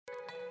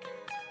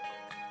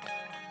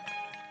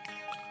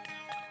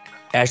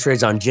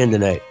Ashtray's on gin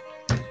tonight.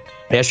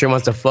 Ashtray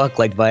wants to fuck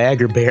like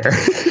Viagra Bear.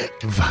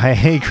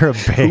 Viagra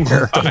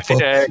Bear.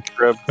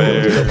 Viagra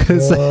Bear.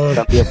 It's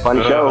gonna be a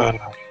fun show.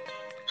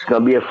 It's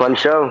gonna be a fun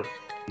show.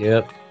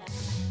 Yep.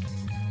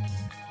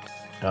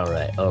 All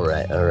right.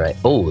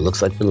 Oh,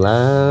 looks like we're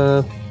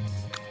live.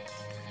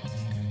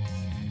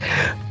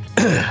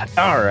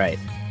 All right.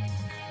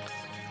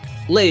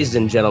 Ladies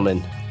and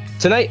gentlemen,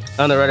 tonight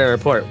on the Red Eye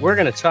Report, we're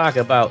going to talk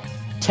about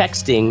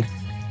texting,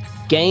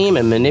 game,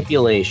 and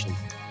manipulation.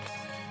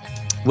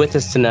 With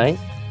us tonight,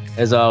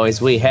 as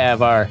always, we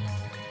have our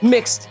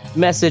mixed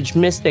message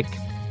mystic,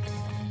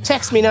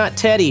 Text Me Not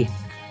Teddy,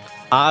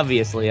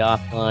 obviously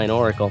offline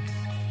Oracle,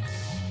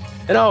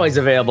 and always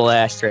available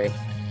Ashtray.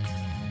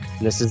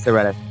 And this is the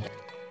Red Eye.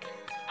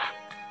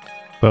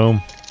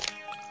 Boom.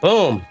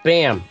 Boom.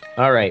 Bam.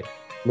 All right.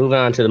 Moving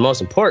on to the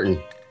most important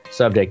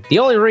subject. The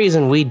only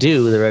reason we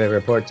do the Red Eye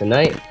Report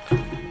tonight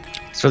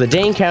is for the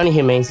Dane County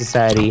Humane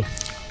Society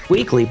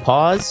weekly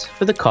Pause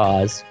for the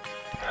Cause.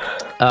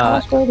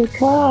 Pause for the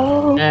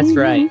cause. That's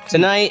right.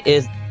 Tonight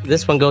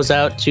this one goes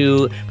out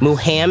to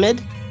Muhammad.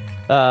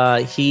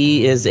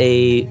 He is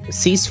a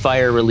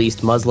ceasefire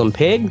released Muslim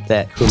pig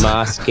that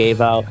Hamas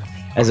gave out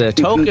as a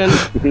token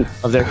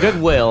of their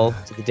goodwill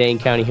to the Dane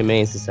County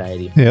Humane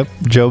Society. Yep.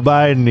 Joe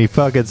Biden, he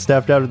fucking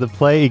stepped out of the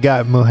plate. He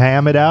got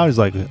Muhammad out. He's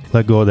like,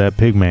 let go of that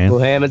pig, man.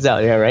 Muhammad's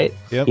out, yeah, right?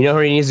 Yep. You know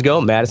where he needs to go?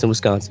 Madison,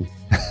 Wisconsin.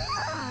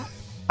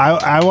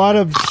 I want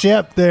him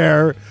shipped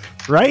there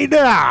right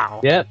now.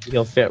 Yep,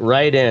 he'll fit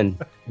right in.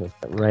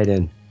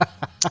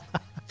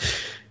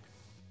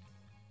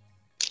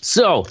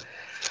 So,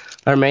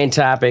 our main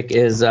topic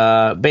is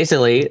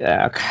basically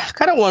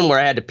kind of one where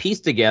I had to piece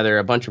together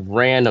a bunch of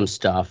random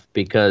stuff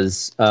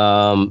because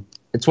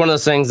it's one of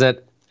those things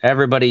that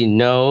everybody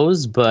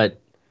knows, but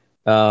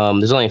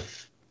there's only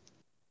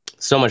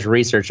so much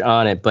research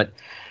on it. But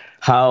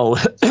how,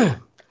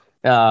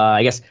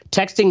 I guess,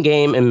 texting,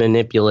 game, and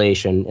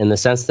manipulation in the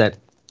sense that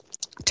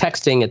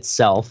texting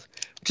itself,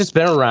 which has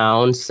been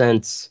around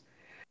since,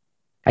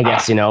 I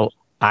guess,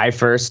 I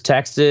first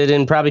texted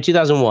in probably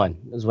 2001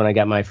 is when I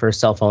got my first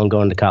cell phone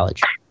going to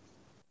college.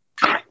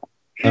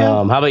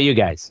 How about you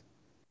guys?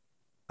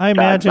 I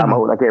imagine. I'm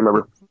old. I can't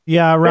remember.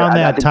 Yeah, around I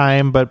that think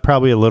time, but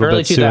probably a little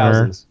Early bit sooner.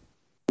 2000s.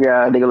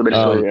 Yeah, I think a little bit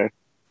sooner.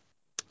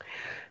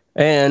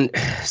 And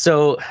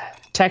so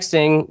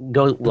texting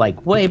goes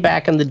like way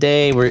back in the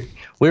day where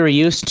we were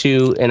used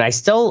to, and I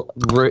still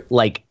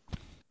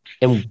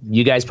and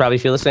you guys probably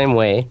feel the same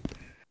way,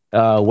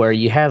 where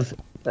you have,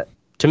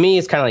 to me,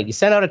 it's kind of like you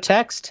send out a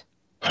text,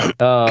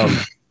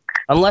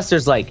 unless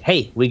there's like,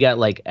 hey, we got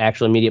like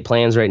actual immediate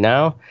plans right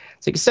now.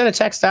 So you can send a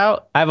text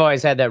out. I've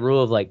always had that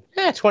rule of like,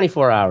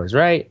 24 hours,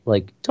 right?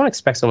 Like, don't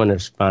expect someone to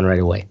respond right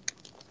away.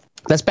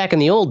 That's back in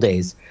the old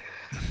days.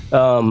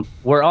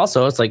 Where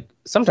also it's like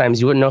sometimes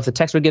you wouldn't know if the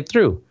text would get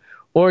through,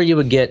 or you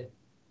would get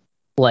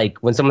like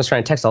when someone's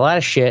trying to text a lot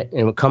of shit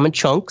and it would come in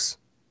chunks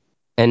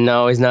and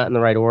no, he's not in the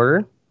right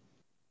order.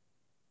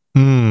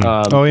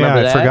 Oh yeah,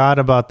 I that? forgot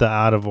about the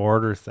out of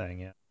order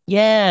thing.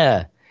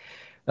 Yeah.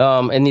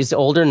 And these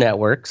older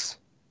networks,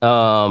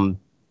 and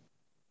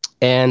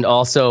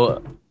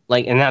also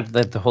like, and not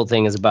that the whole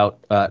thing is about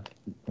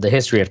the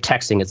history of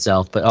texting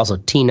itself, but also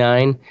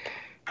T9.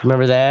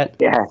 Remember that?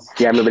 Yeah,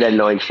 I remember that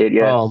annoying shit.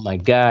 Yeah. Oh my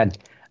God.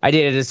 I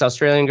dated this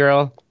Australian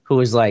girl who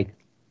was like,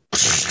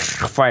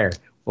 fire.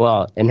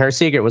 Well, and her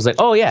secret was like,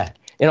 oh yeah,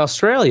 in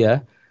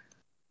Australia,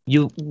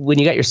 when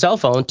you got your cell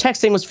phone,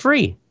 texting was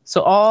free.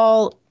 So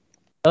all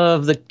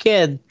of the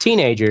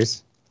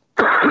teenagers,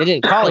 they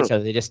didn't call each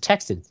other, they just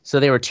texted. So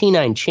they were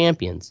T9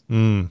 champions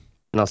in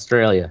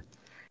Australia.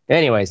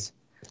 Anyways.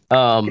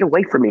 Get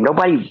away from me.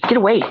 Nobody, get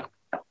away.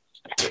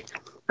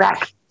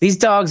 Back. These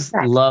dogs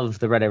love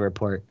the Red Eye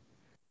Report.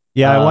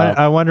 Yeah,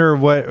 I wonder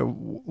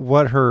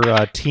what her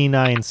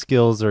T9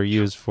 skills are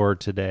used for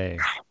today.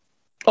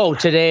 Oh,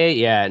 today?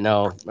 Yeah,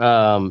 no.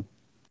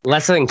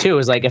 Last thing too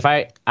is like if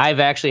I've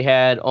actually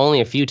had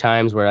only a few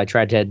times where I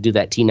tried to do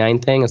that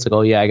T9 thing. It's like,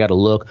 oh yeah, I got to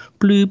look.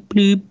 Bloop,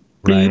 bloop,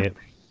 bloop.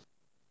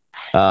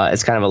 Right.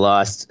 It's kind of a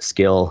lost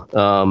skill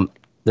that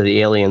the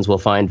aliens will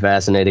find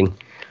fascinating.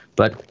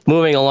 But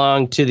moving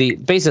along to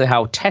basically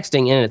how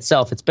texting in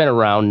itself, it's been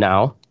around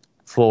now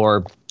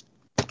for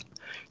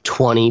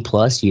 20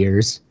 plus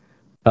years.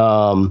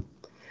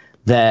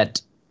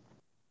 That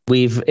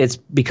it's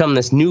become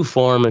this new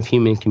form of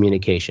human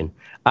communication.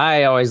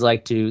 I always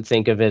like to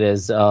think of it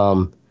as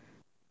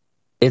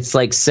it's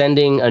like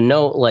sending a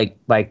note like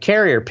by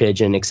carrier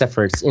pigeon, except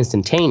for it's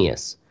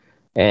instantaneous.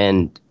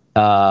 And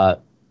the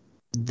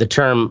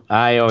term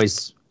I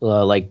always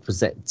like was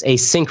that it's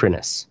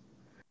asynchronous.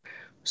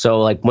 So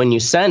like when you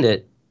send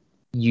it,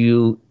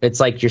 it's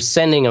like you're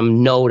sending a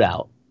note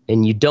out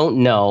and you don't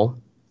know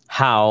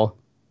how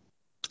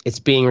it's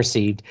being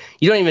received.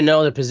 You don't even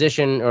know the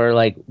position or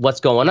like what's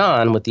going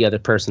on with the other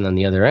person on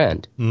the other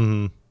end.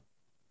 Mm-hmm.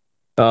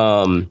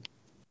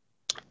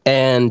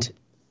 And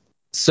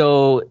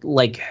so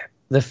like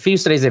the few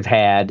studies they've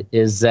had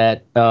is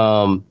that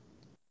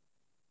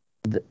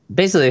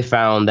basically they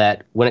found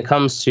that when it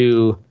comes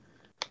to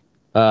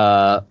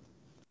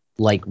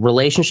like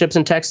relationships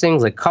and texting,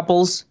 like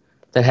couples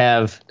that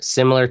have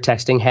similar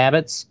texting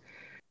habits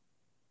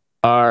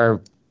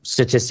are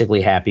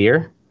statistically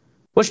happier,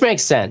 which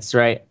makes sense,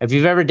 right? If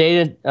you've ever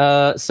dated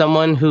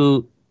someone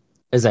who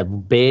is a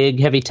big,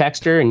 heavy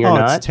texter and you're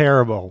not, it's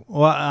terrible.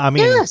 Well, I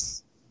mean,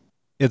 yes,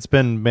 it's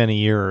been many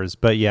years,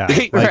 but yeah,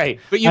 right.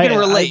 But you can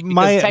relate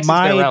because texting's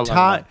been around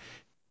long enough.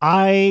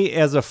 I,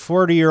 as a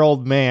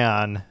 40-year-old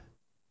man,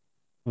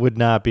 would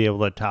not be able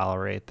to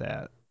tolerate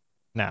that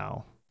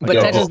now. But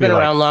texting's been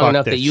around long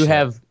enough that you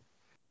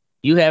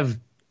have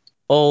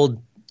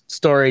old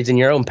stories in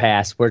your own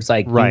past where it's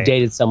like you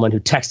dated someone who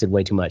texted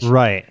way too much.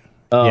 Right.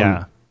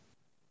 Yeah.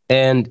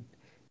 And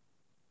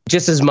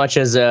just as much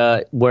as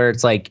where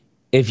it's like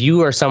if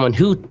you are someone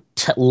who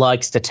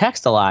likes to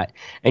text a lot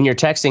and you're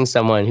texting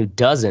someone who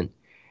doesn't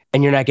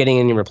and you're not getting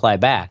any reply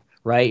back,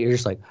 right? You're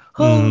just like,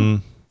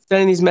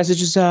 sending these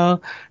messages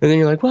out, and then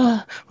you're like,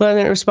 well, they're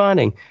not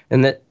responding.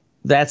 And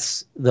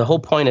that's the whole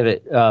point of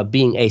it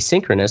being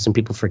asynchronous, and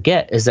people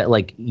forget is that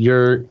like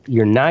you're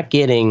not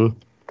getting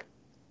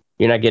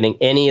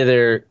any of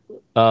their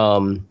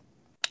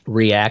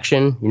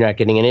reaction, you're not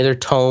getting any of their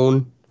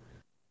tone,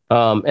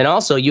 and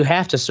also you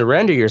have to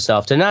surrender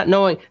yourself to not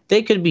knowing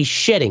they could be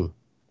shitting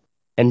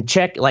and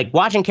like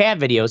watching cat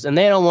videos and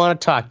they don't want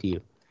to talk to you,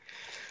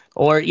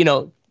 or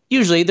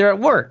usually they're at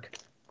work,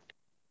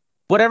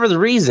 whatever the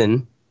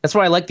reason. That's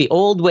why I like the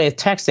old way of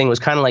texting was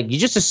kind of like you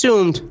just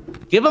assumed,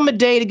 give them a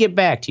day to get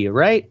back to you,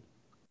 right?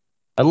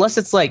 Unless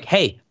it's like,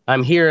 hey,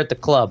 I'm here at the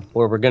club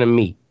where we're going to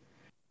meet.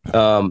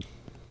 But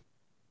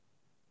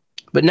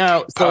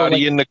now,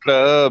 party in the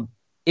club.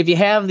 If you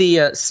have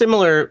the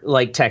similar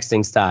like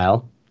texting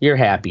style, you're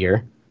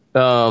happier.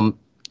 But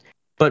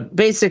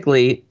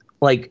basically,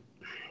 like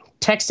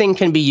texting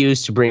can be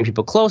used to bring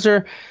people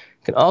closer,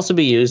 can also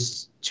be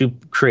used to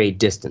create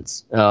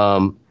distance.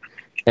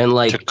 And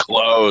like to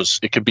close,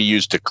 it could be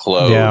used to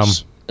close. Yeah.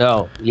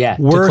 Oh yeah.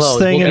 Worst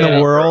thing in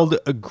the world,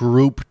 a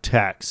group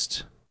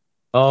text.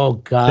 Oh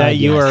God. That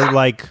you are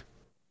like,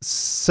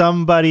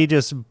 somebody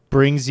just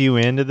brings you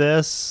into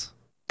this.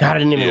 God, I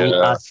didn't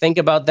even think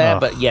about that,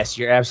 but yes,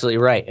 you're absolutely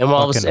right. And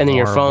all of a sudden,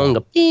 your phone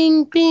go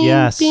bing, bing,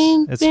 yes,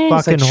 bing, it's bing.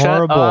 fucking it's like,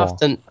 horrible. Shut off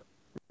the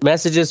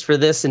messages for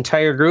this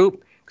entire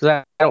group because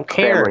I don't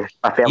care.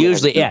 My family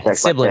usually,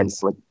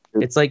 siblings.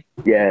 It's like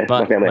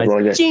my family. I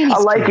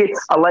like it.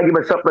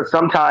 But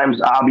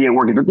sometimes I'll be at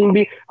work.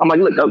 I'm like,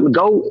 look,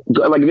 go.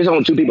 Like if there's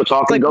only two people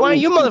talking, it's like, go. Why are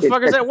you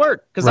motherfuckers at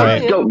work? Because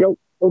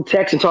go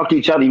text and talk to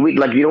each other.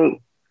 You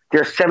don't.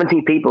 There's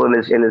 17 people in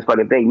this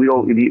fucking thing. We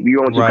don't. You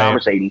don't do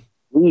conversating.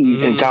 We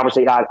can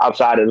conversate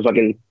outside of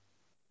fucking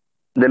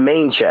the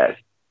main chat.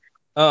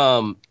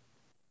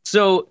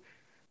 So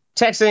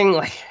texting,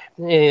 like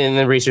in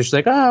the research,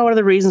 like, what are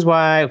the reasons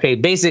why? Okay,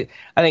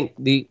 I think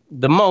the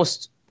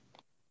most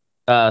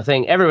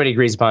thing everybody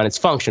agrees upon, it's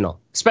functional,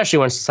 especially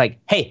when it's like,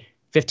 hey,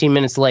 15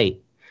 minutes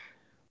late.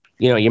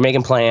 You're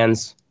making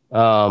plans.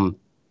 I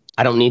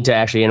don't need to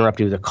actually interrupt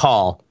you with a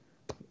call.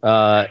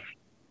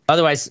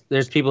 Otherwise,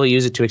 there's people who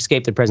use it to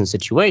escape the present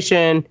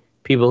situation.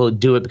 People who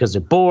do it because they're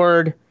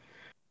bored.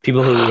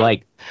 People who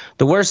like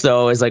the worst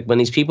though is like when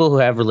these people who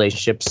have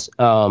relationships,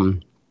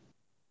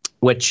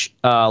 which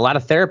a lot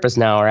of therapists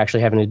now are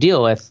actually having to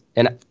deal with.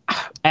 And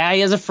I,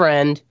 as a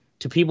friend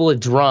to people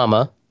with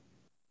drama,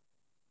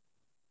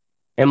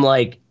 am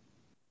like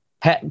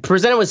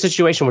presented with a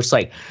situation where it's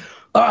like,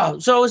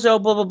 so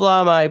blah blah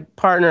blah, my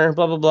partner,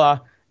 blah blah blah,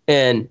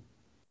 and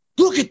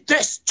look at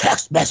this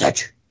text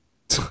message.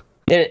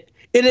 and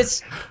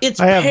it's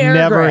I have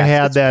never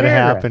had that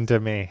happen to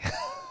me.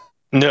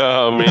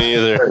 No, me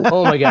either.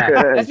 Oh my God!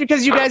 That's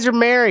because you guys are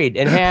married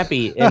and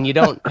happy, and you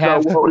don't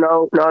have.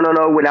 No.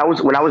 When I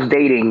was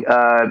dating,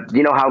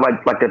 you know how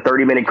like the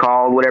 30-minute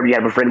call, whatever, you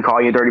have a friend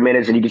call you in 30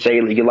 minutes, and you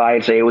can lie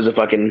and say it was a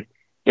fucking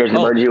there's an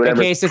emergency,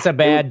 whatever. In case it's a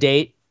bad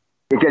date.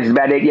 Because it's a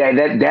bad date.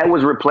 Yeah, that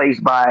was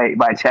replaced by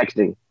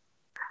texting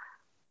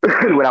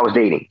when I was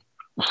dating.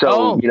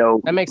 So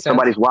that makes sense.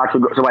 Somebody's watch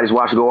will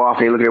go off,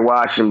 and they look at their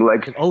watch and be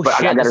like, "Oh shit,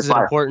 I gotta this is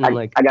important."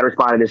 I gotta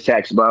respond to this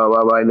text, blah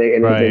blah blah. And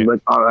they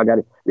look, I got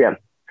it. Yeah.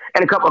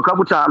 And a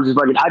couple times it's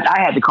like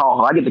I had to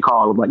call. I get the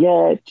call. I'm like,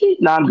 yeah,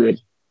 no, I'm good.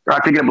 Or I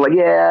pick it up like,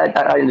 yeah,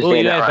 I understand. Oh,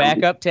 you had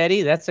backup,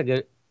 Teddy? That's a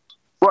good.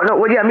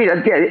 I mean,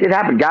 it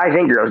happened. Guys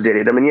and girls did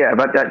it. I mean, yeah,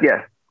 but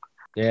yeah.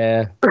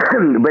 Yeah.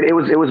 But it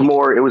was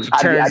more. It was.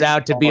 Turns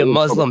out to be a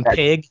Muslim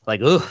pig.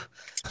 Like, ugh.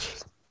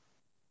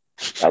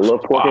 I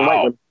love pork and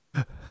white.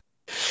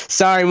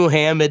 Sorry,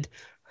 Muhammad.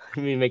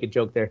 Let me make a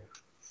joke there.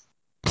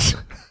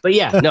 But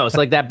yeah, no, it's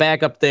like that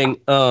backup thing.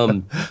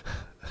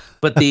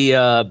 But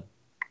the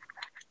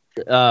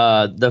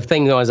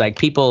thing though is like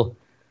people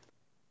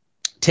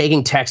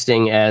taking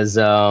texting as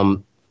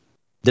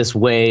this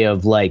way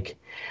of like,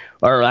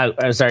 or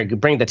I'm sorry,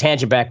 bring the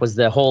tangent back, was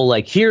the whole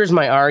like, here's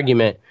my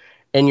argument,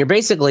 and you're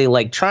basically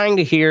like trying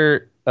to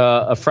hear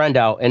a friend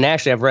out. And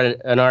actually, I've read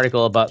an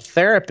article about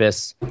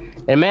therapists.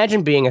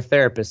 Imagine being a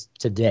therapist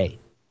today.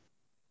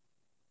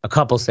 A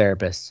couples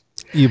therapist.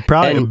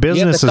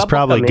 Business is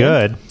probably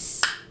good.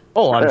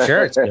 Oh, I'm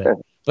sure it's good.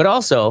 But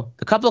also,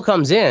 the couple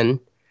comes in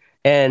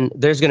and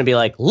there's going to be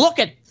like, look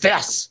at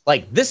this.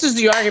 Like, this is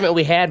the argument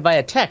we had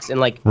via text. And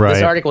like Right.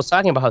 this article was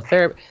talking about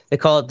how they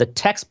call it the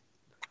text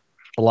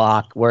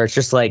block, where it's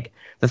just like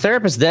the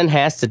therapist then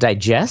has to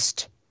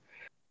digest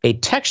a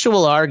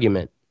textual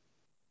argument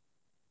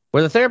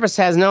where the therapist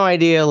has no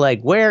idea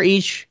like where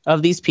each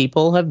of these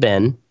people have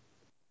been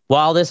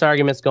while this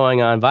argument's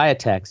going on via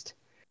text.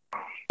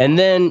 And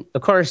then,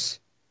 of course,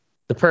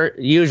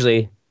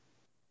 usually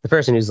the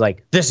person who's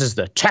like, this is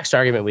the text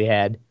argument we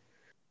had,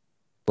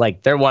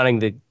 like they're wanting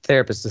the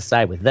therapist to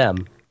side with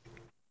them.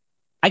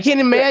 I can't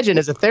imagine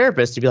as a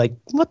therapist to be like,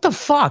 what the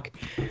fuck?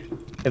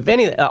 If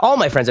any, all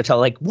my friends are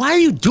telling like, why are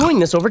you doing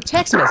this over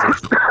text message?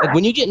 Like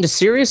when you get into a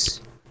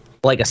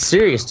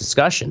serious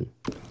discussion,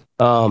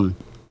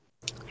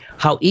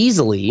 how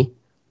easily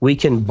we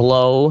can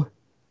blow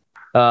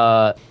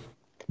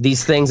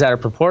these things out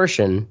of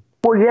proportion.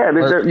 Well, yeah,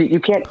 you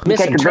can't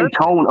debate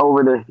tone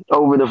over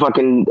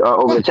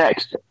the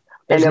text.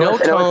 There's no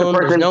tone.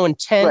 There's no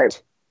intent.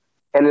 Right.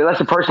 And unless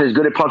the person is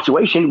good at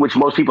punctuation, which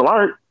most people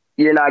aren't,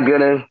 you're not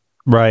gonna.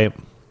 Right.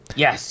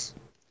 Yes.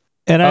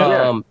 And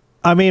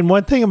I mean,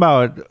 one thing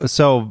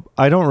so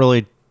I don't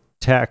really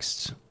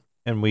text,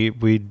 and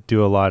we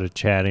do a lot of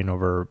chatting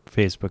over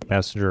Facebook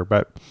Messenger,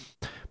 but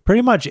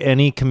pretty much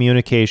any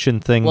communication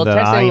thing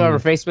texting over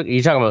Facebook,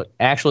 you're talking about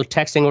actual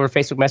texting over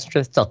Facebook Messenger?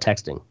 That's still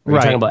texting. Or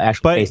you're talking about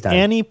actual FaceTime. But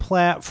any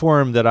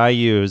platform that I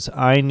use,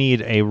 I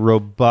need a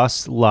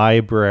robust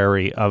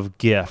library of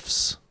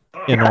GIFs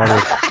in order.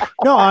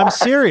 No, I'm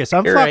serious.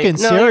 I'm fucking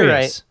serious. You're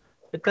right.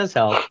 It does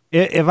help.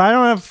 If I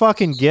don't have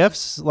fucking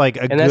GIFs, like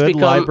a good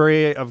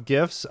library of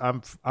GIFs,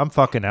 I'm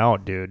fucking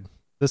out, dude.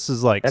 This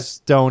is like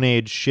Stone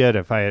Age shit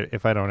if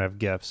I don't have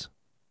GIFs.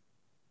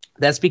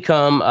 That's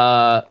become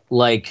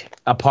like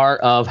a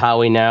part of how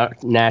we now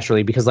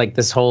naturally, because like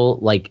this whole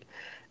like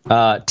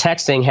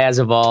texting has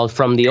evolved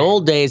from the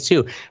old days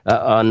too.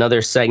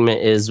 Another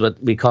segment is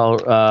what we call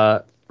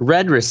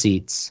read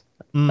receipts.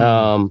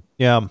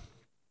 Yeah.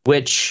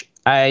 Which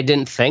I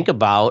didn't think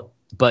about,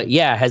 but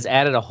yeah, has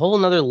added a whole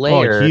nother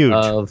layer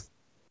of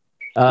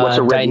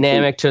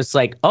dynamic to it's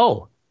like,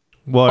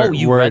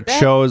 where it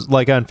shows,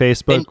 like on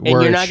Facebook,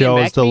 where it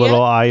shows the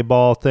little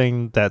eyeball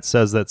thing that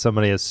says that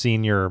somebody has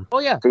seen your. Oh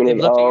yeah, they've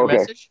looked at your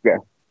message. Yeah.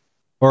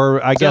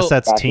 Or I guess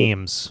that's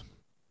Teams.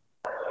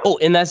 Oh,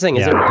 and that's the thing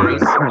is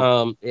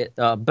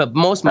but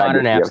most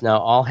modern apps now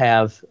all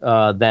have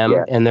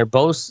them, and they're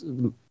both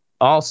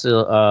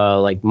also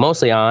like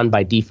mostly on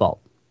by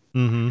default.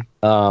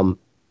 Mm-hmm.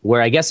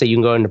 Where I guess that you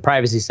can go into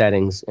privacy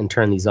settings and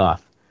turn these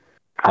off.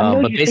 I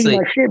know but you see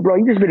my shit, bro.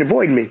 You just been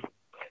avoiding me.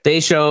 They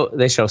show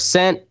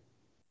sent.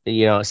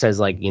 It says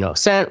like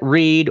sent,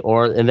 read,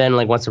 and then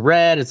like once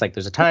read, it's like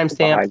there's a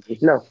timestamp.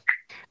 No.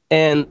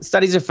 And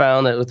studies have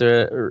found that with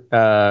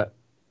the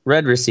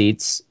read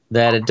receipts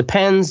that it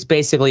depends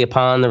basically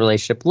upon the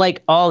relationship.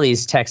 Like all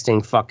these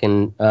texting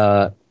fucking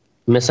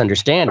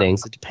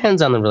misunderstandings, it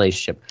depends on the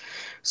relationship.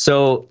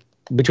 So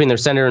between the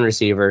sender and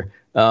receiver.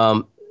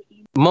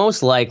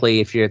 Most likely,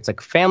 if it's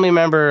like a family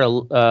member,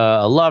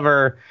 a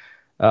lover,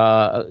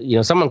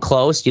 someone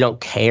close, you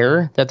don't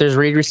care that there's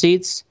read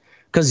receipts,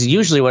 because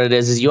usually what it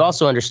is you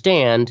also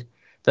understand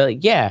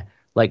that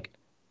like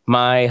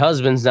my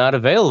husband's not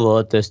available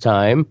at this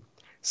time,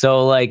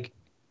 so like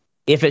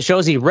if it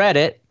shows he read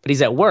it but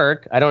he's at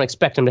work, I don't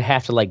expect him to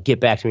have to like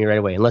get back to me right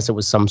away unless it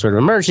was some sort of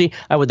emergency.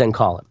 I would then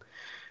call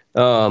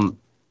him.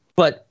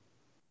 But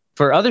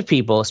for other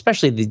people,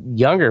 especially the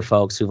younger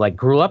folks who like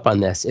grew up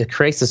on this, it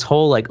creates this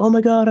whole like, oh my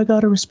God, I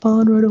got to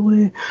respond right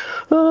away.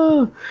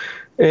 Oh.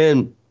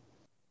 And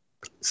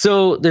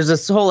so there's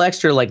this whole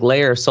extra like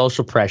layer of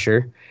social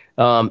pressure.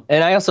 And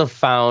I also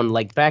found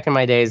like back in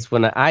my days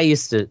when I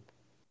used to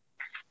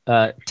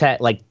in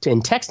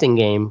texting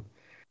game,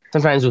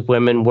 sometimes with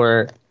women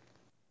where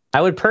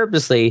I would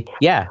purposely,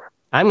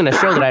 I'm going to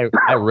show that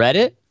I read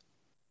it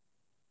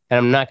and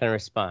I'm not going to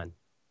respond.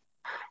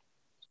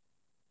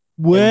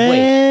 Whoa!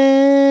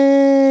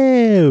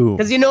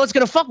 Because it's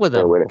gonna fuck with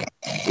them. Way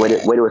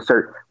to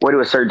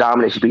assert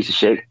dominance, you piece of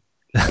shit.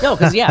 No,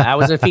 because I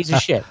was a piece of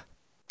shit.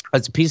 I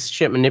was a piece of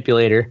shit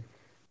manipulator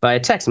by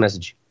a text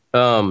message.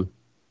 You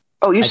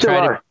still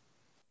are.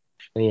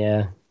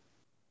 Yeah.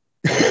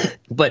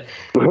 But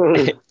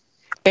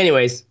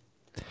anyways,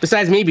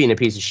 besides me being a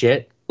piece of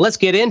shit, let's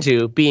get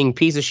into being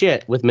piece of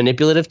shit with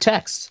manipulative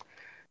text.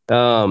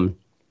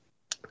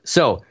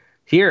 So.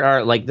 Here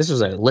are this was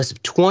a list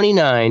of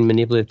 29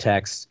 manipulative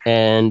texts,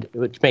 and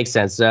which makes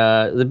sense.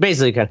 The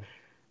basically kind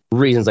of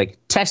reasons like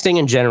texting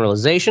and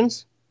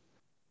generalizations.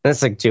 And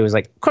that's like two is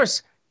like, of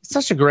course, it's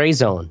such a gray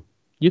zone.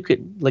 You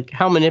could like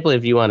how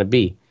manipulative you want to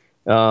be.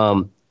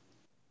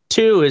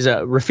 Two is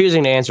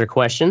refusing to answer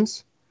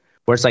questions,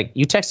 where it's like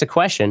you text a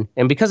question,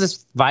 and because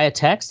it's via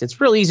text, it's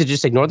really easy to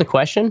just ignore the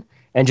question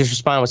and just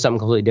respond with something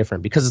completely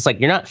different, because it's like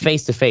you're not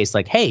face to face.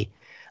 Like, hey,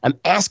 I'm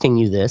asking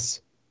you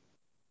this.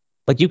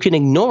 Like you can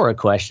ignore a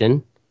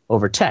question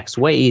over text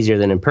way easier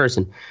than in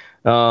person.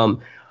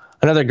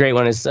 Another great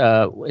one is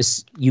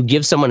you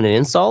give someone an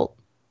insult,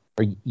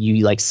 or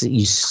you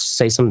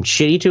say something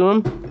shitty to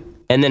them,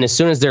 and then as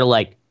soon as they're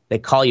like they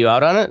call you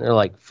out on it. They're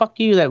like,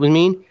 "Fuck you, that was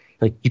mean."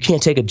 Like, you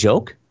can't take a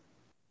joke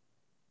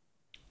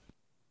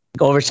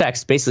over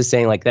text, basically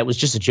saying like that was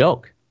just a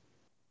joke.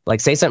 Like,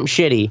 say something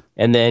shitty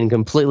and then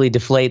completely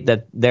deflate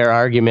their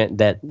argument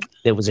that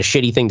it was a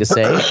shitty thing to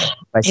say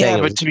by saying.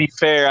 Yeah, but to be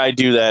fair, I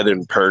do that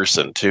in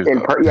person too.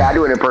 I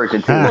do it in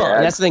person too. Well,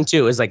 that's the thing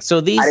too. Is like,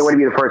 so these. I didn't want to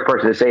be the first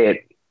person to say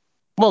it.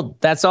 Well,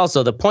 that's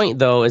also the point,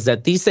 though, is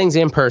that these things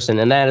in person,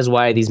 and that is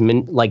why these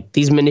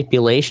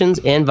manipulations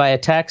and via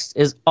text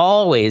is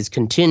always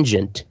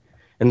contingent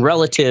and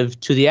relative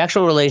to the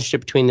actual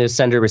relationship between the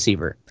sender and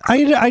receiver.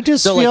 I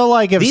just feel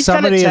like if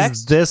somebody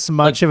is this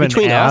much of an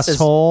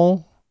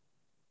asshole,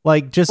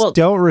 just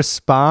don't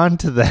respond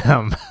to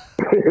them.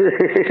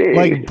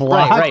 Like,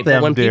 block right.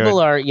 them, But when dude. people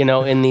are,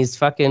 in these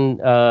fucking,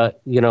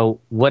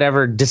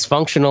 whatever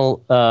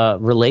dysfunctional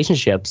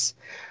relationships,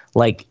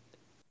 like,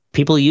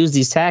 people use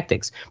these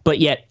tactics. But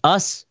yet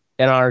us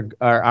and our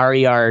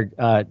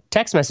RER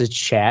text message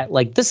chat,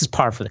 like, this is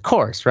par for the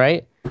course,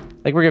 right?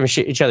 Like, we're giving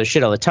each other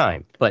shit all the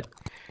time. But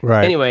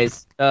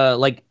anyways,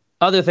 like,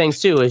 other things,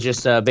 too, is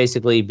just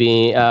basically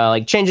being,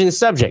 like, changing the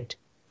subject.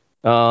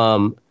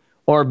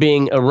 Or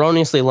being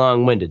erroneously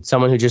long-winded.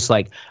 Someone who just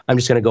like, I'm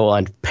just going to go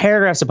on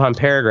paragraphs upon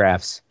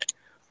paragraphs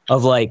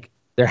of like,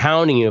 they're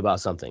hounding you about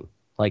something.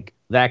 Like,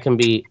 that can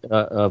be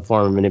a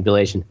form of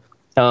manipulation.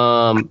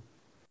 Or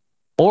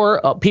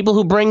people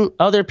who bring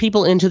other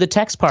people into the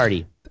text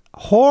party.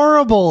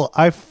 Horrible.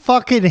 I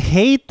fucking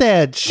hate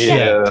that shit.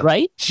 Yeah.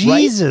 Right?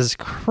 Jesus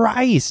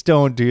Christ,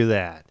 don't do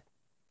that.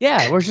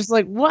 Yeah, we're just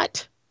like,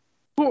 what?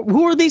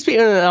 Who are these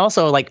people? And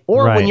also, like,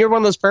 or when you're one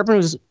of those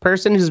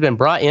person who's been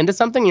brought into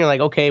something, you're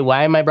like, okay,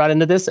 why am I brought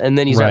into this? And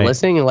then you start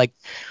listening, and like,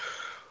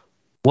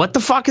 what the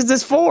fuck is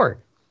this for?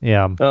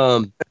 Yeah.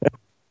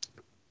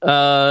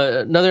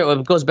 Another,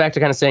 it goes back to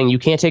kind of saying you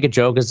can't take a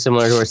joke, is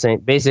similar to what we're saying.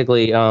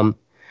 Basically,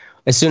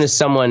 as soon as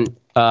someone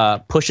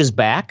pushes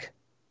back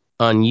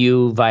on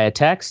you via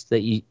text,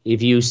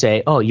 if you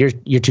say, oh, you're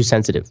too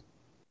sensitive,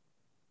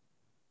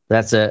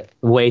 that's a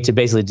way to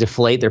basically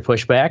deflate their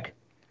pushback.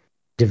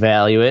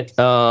 Devalue it.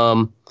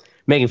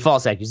 Making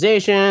false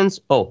accusations.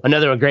 Oh,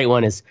 another great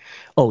one is,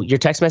 oh, your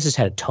text message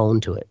had a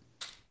tone to it.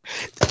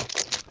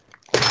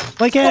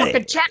 Like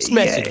a text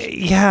message.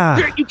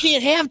 Yeah. You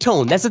can't have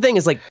tone. That's the thing,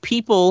 is like,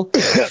 people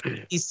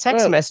these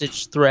text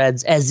message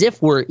threads as if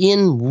we're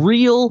in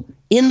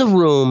the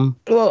room.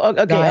 Well,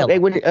 okay.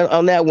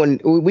 On that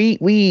one,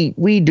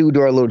 we do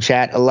our little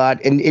chat a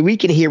lot, and we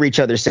can hear each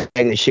other saying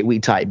the shit we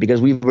type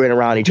because we've been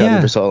around each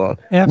other for so long.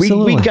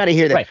 Absolutely. We got to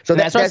hear that. Right. So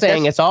that's what I'm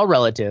saying. It's all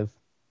relative.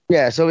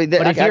 Yeah, so I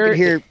can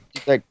hear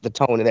like the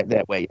tone in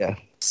that way. Yeah.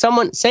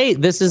 Someone say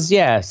this is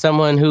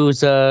someone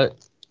who's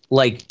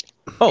like,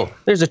 oh,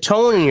 there's a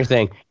tone in your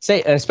thing.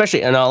 Say,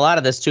 especially, and a lot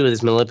of this too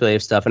is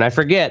manipulative stuff. And I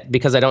forget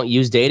because I don't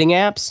use dating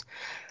apps.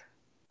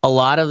 A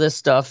lot of this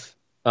stuff,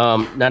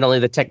 not only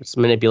the text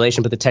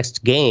manipulation, but the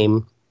text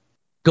game,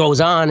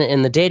 goes on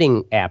in the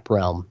dating app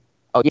realm.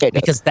 Oh yeah,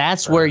 because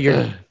that's where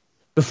you're.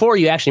 Before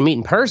you actually meet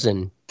in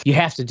person, you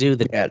have to do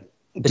the.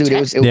 Dude,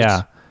 it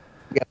was.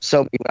 Yeah, so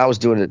when I was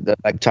doing it,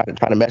 like trying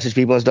to message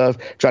people and stuff,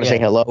 trying to say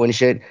hello and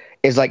shit,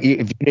 it's like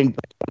if you didn't,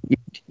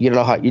 you don't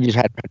know how, you just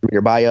had to read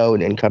your bio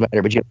and come out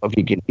there, but you don't know if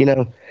you can,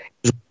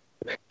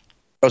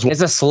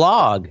 it's a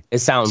slog. It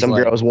sounds. Some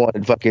girls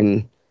wanted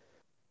fucking,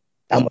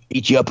 I'm gonna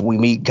beat you up when we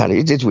meet, kind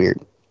of. It's weird.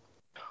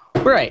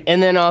 Right,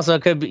 and then also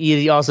it could be,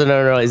 you also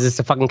don't know, is this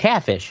a fucking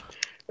catfish?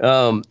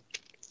 But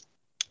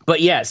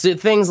yeah, so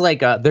things like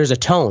there's a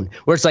tone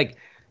where it's like,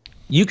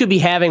 you could be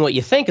having what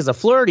you think is a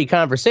flirty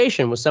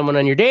conversation with someone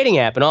on your dating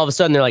app, and all of a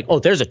sudden they're like, oh,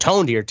 there's a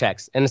tone to your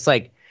text. And it's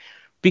like,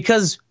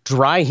 because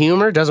dry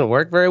humor doesn't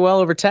work very well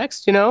over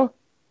text,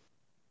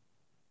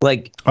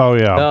 Like, oh,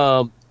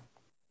 yeah.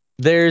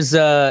 There's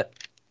they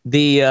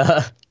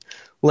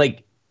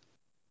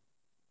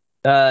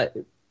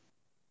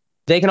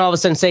can all of a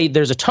sudden say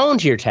there's a tone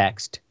to your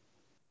text,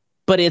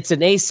 but it's an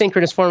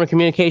asynchronous form of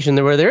communication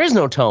where there is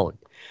no tone.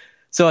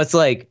 So it's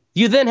like,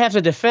 you then have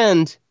to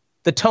defend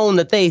the tone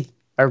that they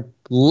are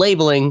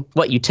labeling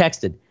what you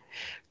texted.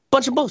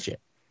 Bunch of bullshit.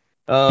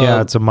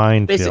 It's a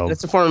minefield.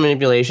 It's a form of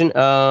manipulation.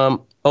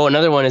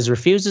 Another one is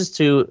refuses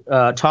to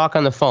talk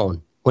on the phone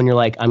when you're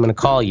like, I'm going to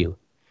call you.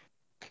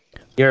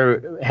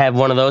 You have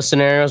one of those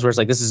scenarios where it's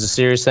like, this is a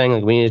serious thing,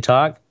 like we need to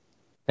talk,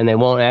 and they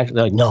won't act.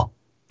 They're like, no.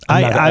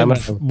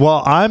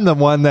 I'm the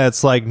one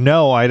that's like,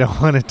 no, I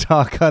don't want to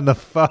talk on the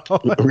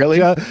phone. Really?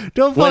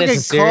 Don't fucking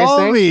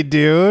call me,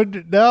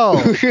 dude. No.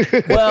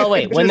 Well,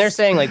 wait. When they're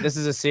saying like this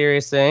is a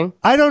serious thing,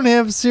 I don't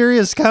have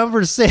serious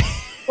conversation.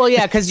 Well,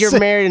 yeah, because you're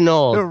married and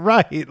old,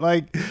 right?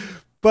 Like,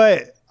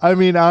 but I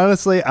mean,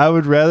 honestly, I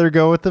would rather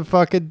go with the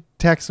fucking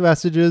text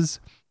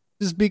messages.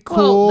 Just be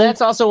cool. Well, that's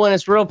also when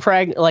it's real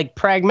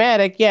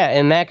pragmatic,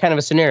 in that kind of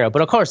a scenario.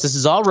 But of course, this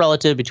is all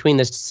relative between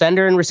the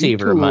sender and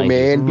receiver,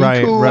 man.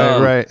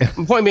 Right.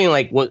 Point being,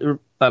 like,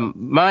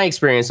 my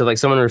experience of like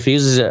someone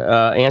refuses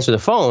to answer the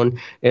phone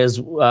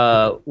is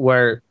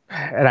where,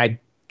 and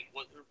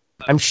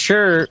I'm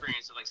sure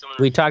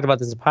we talked about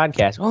this in a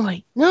podcast. Oh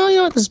my,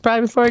 no, this is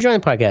probably before I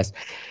joined the podcast.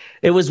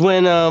 It was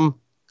when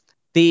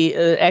the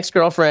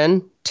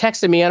ex-girlfriend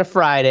texted me on a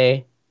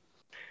Friday,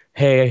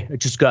 "Hey, I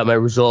just got my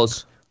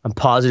results. I'm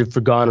positive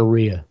for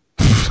gonorrhea."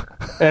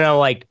 And I'm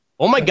like,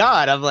 oh my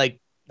God. I'm like,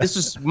 this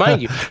is,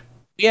 mind you,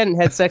 we hadn't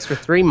had sex for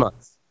 3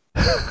 months.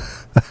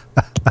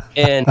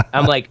 And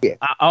I'm like,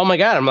 oh my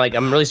God. I'm like,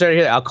 I'm really sorry to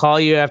hear that. I'll call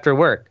you after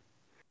work.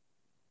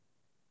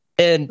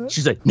 And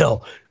she's like,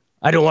 no,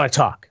 I don't want to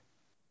talk.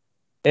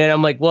 And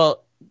I'm like,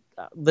 well,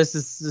 this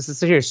is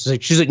serious.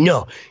 She's like,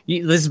 no,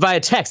 this is via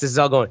text. This is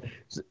all going.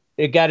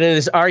 It got into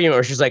this argument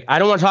where she's like, I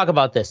don't want to talk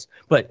about this,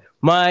 but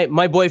my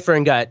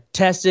boyfriend got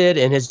tested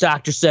and his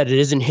doctor said it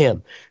isn't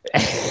him.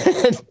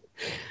 And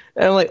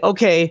I'm like,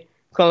 okay.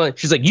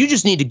 She's like, you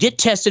just need to get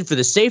tested for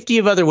the safety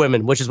of other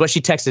women, which is what she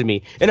texted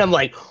me. And I'm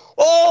like,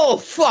 oh,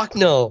 fuck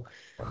no.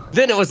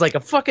 Then it was like a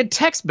fucking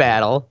text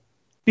battle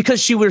because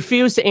she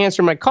refused to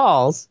answer my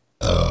calls.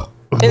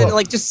 And it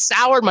like just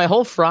soured my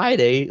whole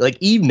Friday, like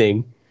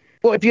evening.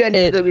 Well, if you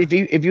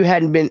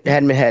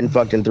hadn't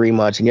fucked in 3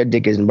 months and your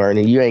dick isn't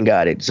burning, you ain't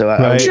got it. So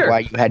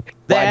Right.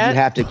 why'd you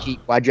have to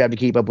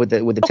keep up with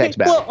the text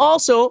battle? Well,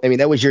 also, I mean,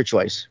 that was your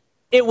choice.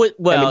 it was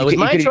I mean, it was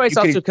my choice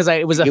also because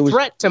it was a it was-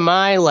 threat to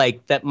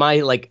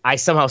I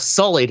somehow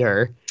sullied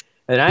her,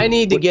 and I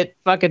need to get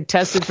fucking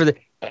tested for the.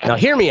 Now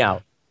hear me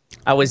out.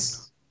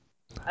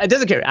 It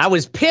doesn't care. I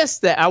was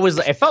pissed that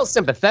I felt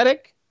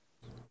sympathetic,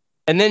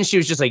 and then she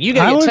was just like, "You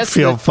gotta I get would tested."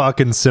 feel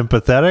fucking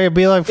sympathetic. I'd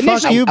be like,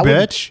 fuck you,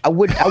 bitch. I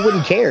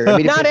wouldn't care. I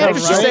mean, Not if after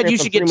it's she right said you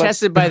for should get 3 months-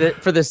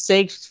 tested for the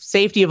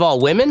safety of all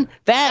women.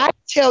 That I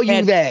tell you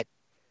And- that.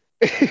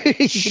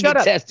 You should Shut get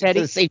up, tested Teddy.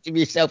 for the safety of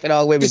yourself and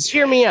all women. just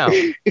hear me out,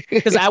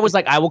 because I was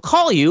like, I will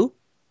call you.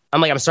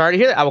 I'm like, I'm sorry to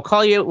hear that. I will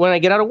call you when I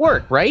get out of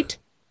work, right?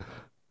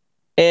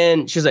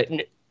 And she's like,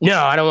 no,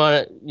 I don't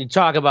want to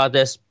talk about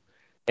this.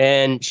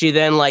 And she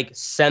then like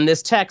sent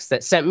this text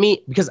that sent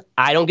me, because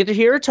I don't get to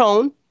hear her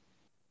tone.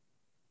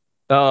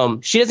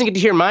 She doesn't get to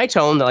hear my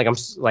tone. That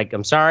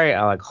I'm sorry.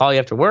 I'll like call you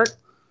after work.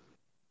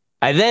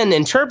 I then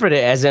interpret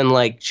it as in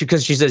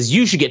because she says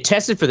you should get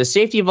tested for the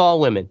safety of all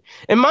women.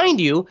 And mind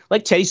you,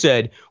 like Teddy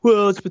said,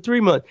 well, it's for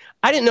 3 months.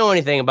 I didn't know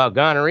anything about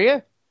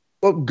gonorrhea.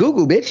 Well,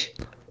 Google, bitch.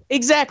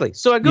 Exactly.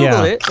 So I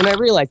Googled it and I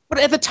realized, but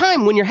at the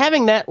time when you're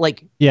having that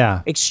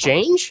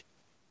exchange,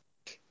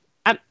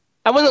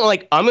 I wasn't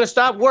like, I'm going to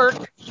stop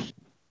work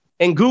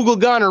and Google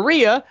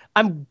gonorrhea.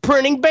 I'm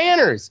printing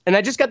banners. And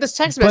I just got this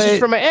text message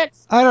from my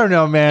ex I don't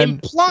know, man.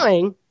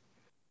 implying,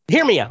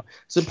 hear me out.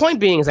 So the point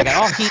being is I got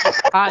all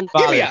hot and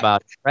bothered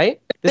about it, right?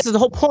 This is the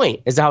whole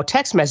point, is how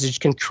text message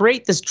can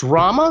create this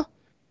drama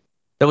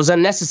that was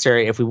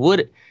unnecessary if I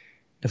would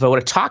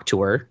have talked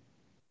to her.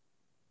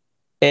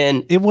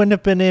 And It wouldn't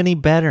have been any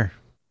better.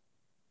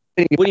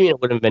 what do you mean it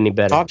wouldn't have been any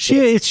better?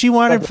 She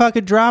wanted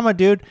fucking drama,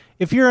 dude.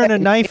 If you're in a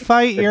knife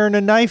fight, you're in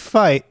a knife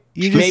fight.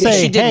 You just Maybe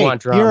say, she did hey,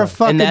 want drama. you're a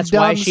fucking and that's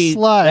dumb why she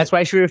slut. That's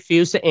why she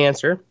refused to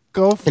answer.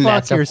 Go And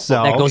fuck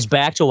yourself. That goes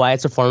back to why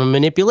it's a form of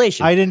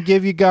manipulation. I didn't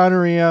give you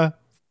gonorrhea.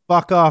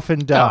 Fuck off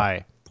and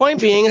die.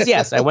 Point being is,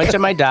 yes, I went to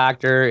my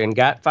doctor and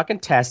got fucking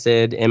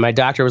tested, and my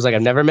doctor was like,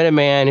 I've never met a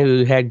man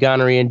who had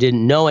gonorrhea and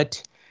didn't know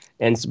it.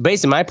 And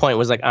basically my point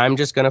was like, I'm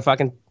just going to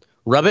fucking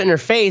rub it in her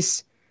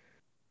face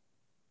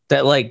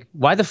that like,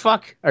 why the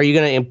fuck are you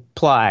going to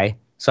imply?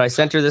 So I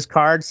sent her this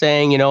card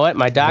saying, you know what,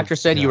 my doctor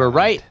said you were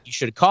right. You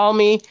should call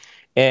me.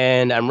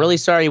 And I'm really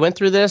sorry you went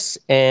through this,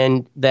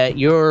 and that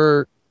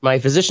my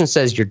physician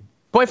says your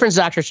boyfriend's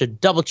doctor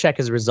should double check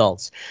his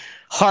results.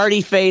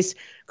 Hardy face,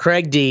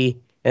 Craig D,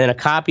 and then a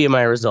copy of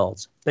my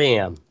results.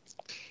 Bam.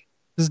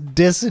 Just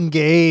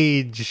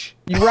disengage.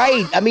 You're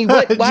right. I mean,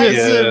 what? Why?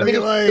 Just I mean,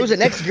 it was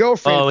an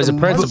ex-girlfriend. Oh, it was a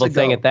from principal months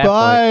thing ago. at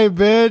that point.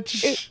 Bye,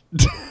 bitch.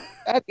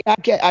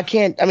 I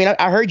can't. I mean,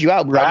 I heard you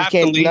out, bro. I just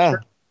can't.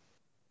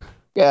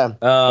 Yeah.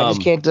 I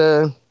just can't.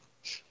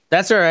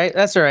 That's all right.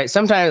 That's all right.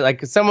 Sometimes,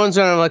 like, someone's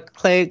gonna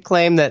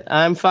claim that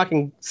I'm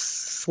fucking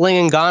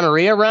slinging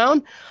gonorrhea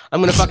around. I'm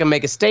gonna fucking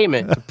make a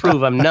statement to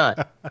prove I'm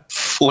not.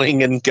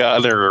 Flinging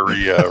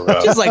gonorrhea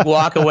around. Just like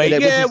walk away.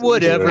 Yeah,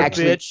 whatever,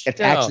 Actually, bitch.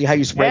 that's actually how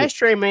you spread it.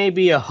 Ashtray may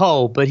be a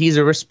hoe, but he's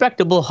a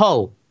respectable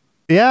hoe.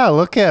 Yeah,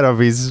 look at him.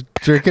 He's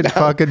drinking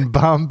fucking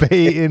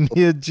Bombay in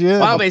the gym.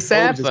 Bombay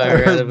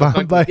Sapphire. out of a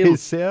fucking Bombay gym.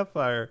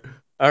 Sapphire.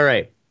 All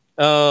right.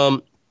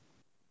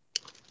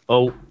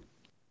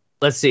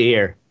 Let's see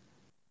here.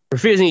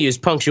 Refusing to use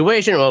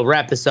punctuation. We'll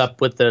wrap this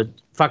up with the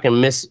fucking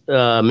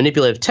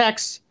manipulative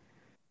text.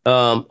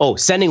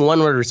 Sending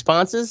one-word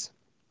responses.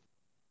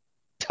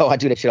 Oh, I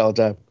do that shit all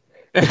the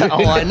time.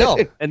 Oh, I know.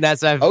 And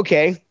that's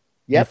Okay.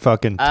 You're Yep.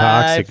 fucking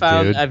toxic, dude.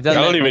 I've I done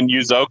don't that. even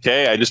use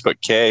okay. I just put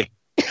K.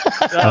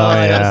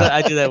 yeah.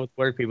 I do that with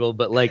work people,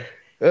 but like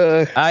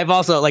Uh,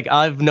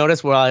 I've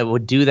noticed where I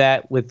would do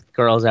that with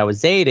girls I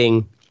was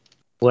dating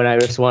when I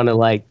just want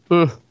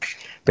to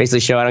basically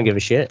show I don't give a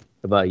shit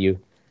about you.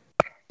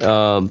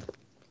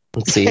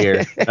 Let's see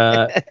here.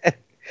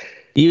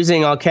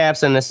 Using all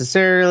caps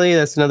unnecessarily.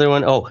 That's another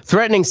one. Oh,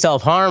 threatening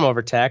self-harm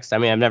over text. I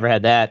mean, I've never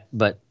had that,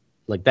 but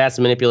like that's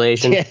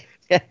manipulation.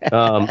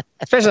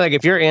 Especially like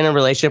if you're in a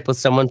relationship with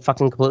someone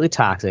fucking completely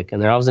toxic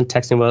and they're always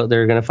texting about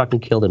they're gonna fucking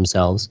kill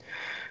themselves.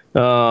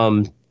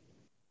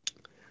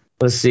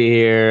 Let's see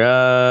here.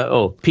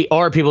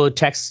 Or people who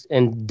text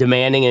and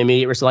demanding an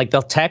immediate response. Like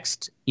they'll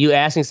text you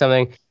asking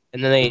something,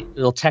 and then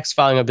they'll text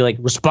following up, be like,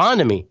 "Respond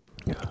to me."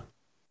 Yeah.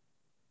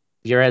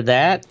 You ever had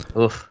that?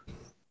 Oof.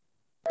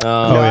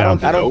 No,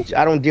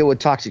 I don't deal with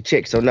toxic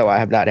chicks, so no, I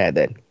have not had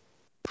that.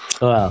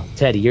 Well,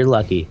 Teddy, you're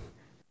lucky.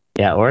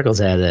 Yeah, Oracle's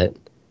had that.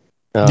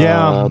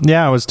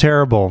 Yeah, it was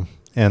terrible,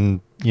 and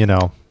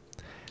Yeah,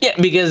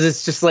 because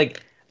it's just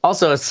like.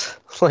 Also, it's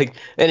like,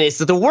 and it's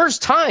the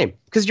worst time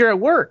because you're at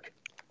work.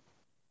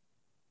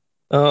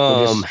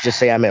 Just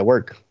say I'm at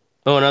work.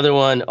 Oh, another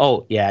one.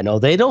 Oh, yeah, no,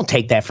 they don't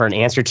take that for an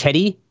answer,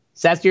 Teddy.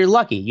 That's you're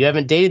lucky. You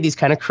haven't dated these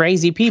kind of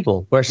crazy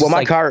people. Well,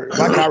 my car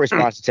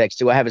responds to text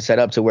too. I have it set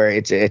up to where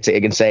it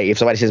can say if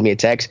somebody sends me a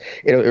text,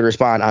 it'll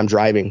respond, "I'm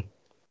driving,"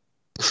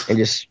 and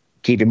just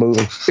keep it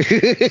moving.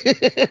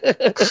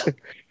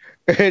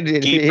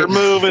 Keep her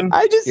moving.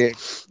 I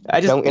just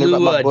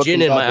blew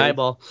gin in my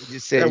eyeball. It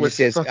just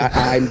says,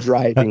 "I'm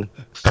driving."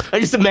 I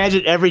just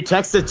imagine every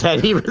text that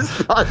Teddy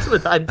responds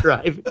with, "I'm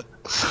driving."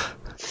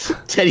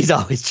 Teddy's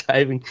always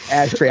driving.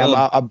 Ashtray,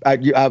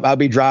 I'll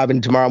be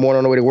driving tomorrow morning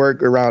on the way to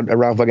work around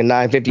fucking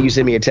 9:50. You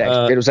send me a text.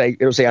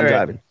 It'll say I'm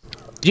driving.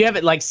 Do you have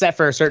it like set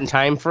for certain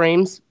time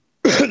frames?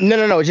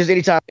 No. It's just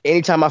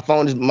anytime my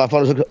phone is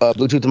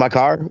Bluetooth to my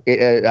car.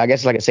 I guess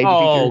it's like a safety feature.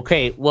 Oh,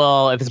 okay.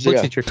 Well, if it's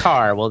Bluetooth to your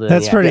car, well then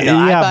that's pretty.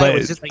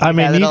 But I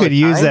mean, you could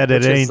use that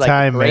at any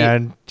time,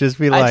 man. Just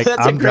be like,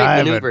 "I'm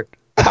driving."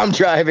 I'm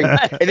driving,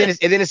 and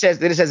then it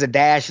says a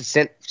dash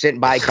sent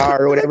by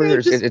car or whatever.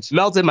 It's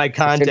melted my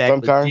contact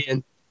from car.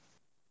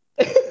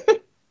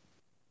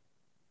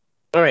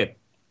 All right.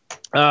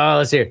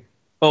 Let's see.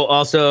 Oh,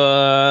 also,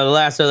 the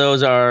last of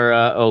those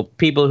are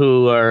people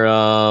who are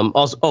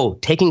also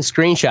taking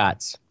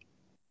screenshots.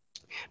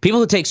 People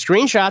who take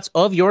screenshots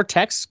of your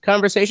text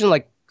conversation,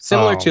 like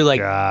similar to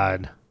like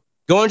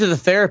going to the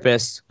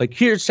therapist, like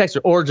here's text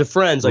or to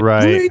friends, like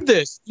read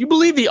this. You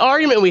believe the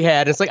argument we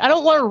had? And it's like I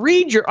don't want to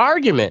read your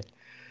argument.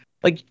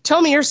 Like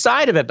tell me your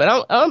side of it,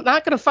 but I'm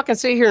not gonna fucking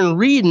sit here and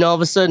read and all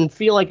of a sudden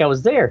feel like I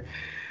was there.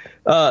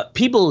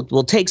 People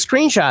will take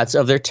screenshots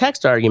of their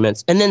text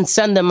arguments and then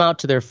send them out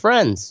to their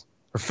friends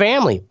or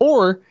family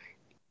or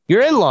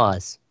your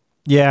in-laws.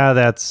 Yeah,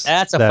 that's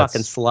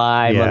fucking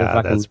sly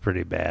motherfucking. That's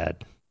pretty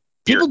bad.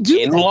 People do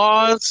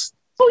in-laws.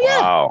 Oh yeah,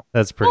 wow.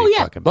 That's pretty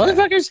fucking bad.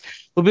 Motherfuckers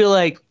will be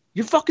like,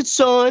 your fucking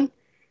son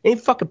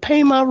ain't fucking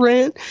paying my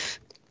rent.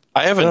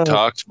 I haven't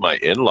talked to my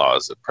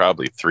in-laws in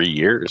probably 3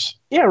 years.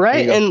 Yeah,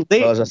 right. And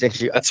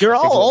you're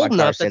all old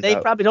enough that they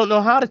probably don't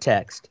know how to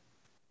text.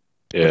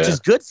 Yeah. Which is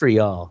good for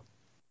y'all.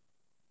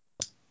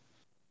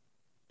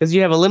 Because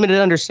you have a limited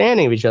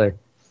understanding of each other.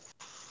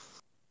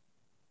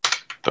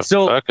 The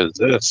fuck is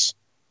this?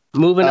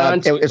 Moving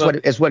on.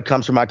 It's what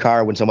comes from my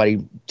car when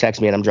somebody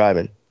texts me and I'm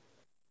driving.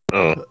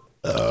 Or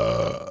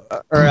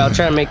I'll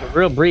try to make it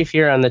real brief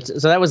here on the.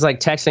 So that was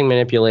like texting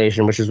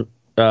manipulation, which is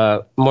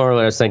more what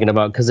I was thinking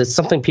about because it's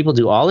something people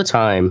do all the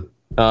time,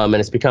 and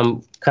it's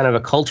become kind of a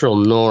cultural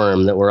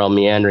norm that we're all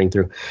meandering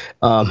through.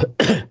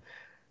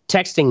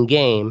 Texting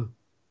game,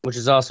 which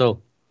is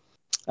also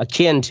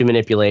akin to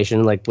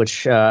manipulation, like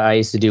which I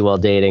used to do while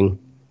dating.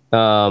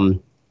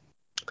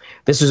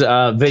 This was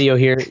a video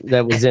here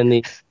that was in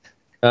the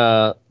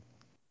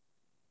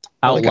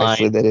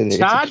outline.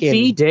 Todd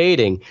V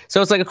dating.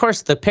 So it's like, of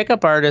course, the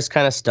pickup artist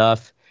kind of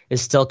stuff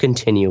is still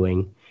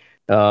continuing.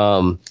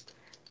 And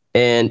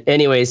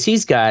anyways,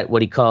 he's got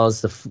what he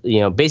calls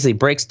basically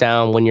breaks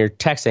down when you're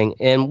texting,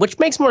 and which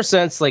makes more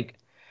sense, like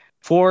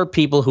for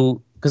people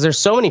who, because there's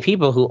so many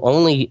people who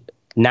only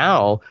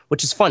now,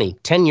 which is funny.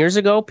 10 years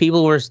ago,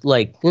 people were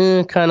like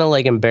kind of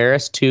like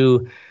embarrassed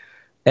to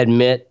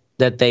admit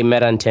that they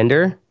met on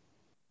Tinder.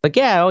 Like,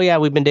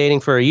 we've been dating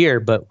for a year,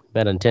 but we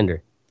met on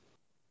Tinder.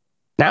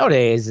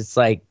 Nowadays, it's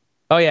like,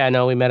 we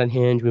met on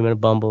Hinge, we met on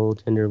Bumble,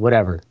 Tinder,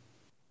 whatever.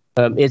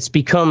 It's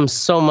become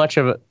so much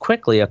of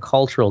quickly a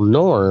cultural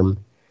norm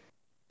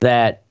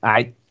that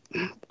I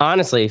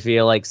honestly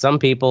feel like some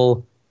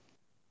people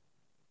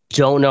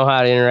don't know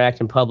how to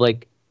interact in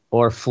public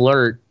or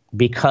flirt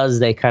because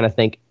they kind of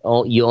think,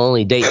 you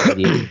only date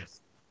videos.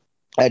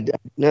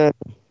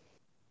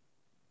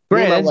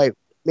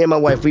 Me and my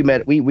wife, we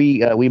met on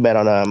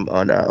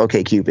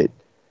OkCupid.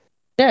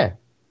 Yeah.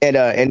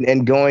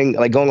 And going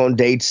on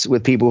dates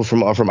with people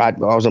from I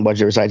was on a bunch of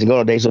different sites and going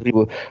on dates with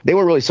people. They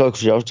weren't really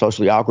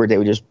socially awkward. They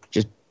were just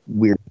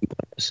weird people.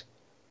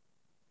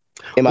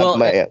 And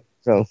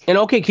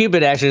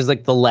OkCupid actually is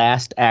like the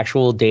last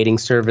actual dating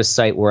service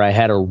site where I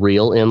had a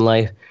real in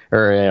life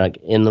or like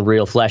in the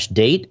real flesh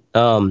date.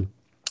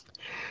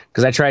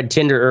 Because I tried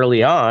Tinder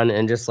early on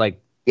and just like.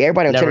 Yeah,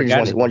 everybody on Tinder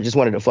just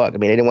wanted to fuck. I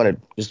mean, they didn't want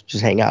to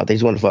just hang out. They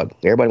just wanted to fuck.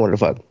 Everybody wanted to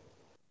fuck.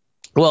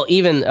 Well,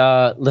 even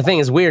the thing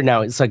is weird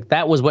now. It's like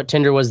that was what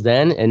Tinder was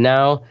then, and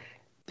now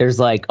there's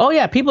like, oh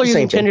yeah, people are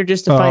using Tinder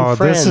just to find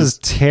friends. This is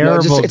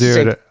terrible,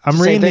 dude. I'm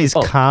reading these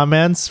Oh.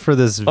 comments for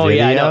this video. Oh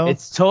yeah, I know.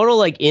 It's total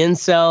like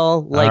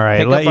incel, like all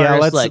right,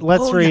 pickup artist,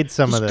 let's read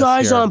some of this.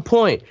 Guy's here. on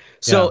point.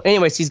 So,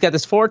 anyways, he's got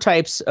this 4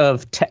 types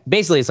of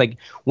basically it's like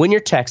when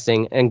you're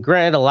texting, and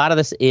granted, a lot of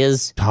this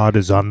is Todd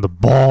is on the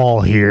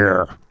ball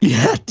here.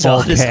 Yeah,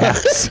 Todd is.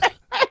 Caps.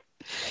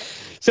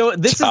 So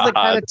this is the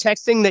kind of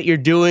texting that you're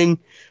doing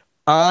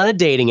on a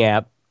dating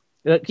app.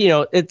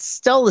 It's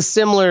still a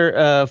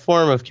similar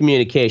form of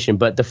communication,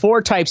 but the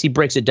 4 types he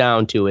breaks it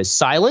down to is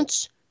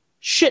silence,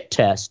 shit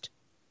test,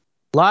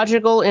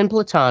 logical and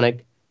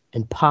platonic,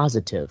 and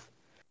positive.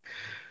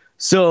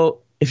 So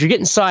if you're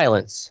getting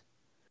silence,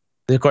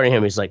 according to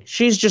him, he's like,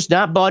 she's just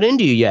not bought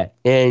into you yet,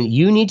 and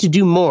you need to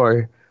do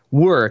more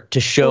work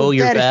to show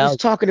your value. She's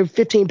talking to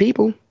 15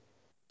 people.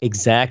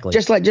 Exactly.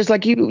 Just like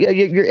you,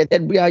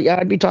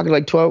 I'd be talking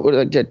like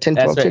 12, 10,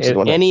 12 chicks. If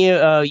any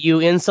you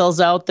incels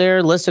out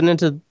there listening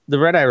to the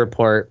Red Eye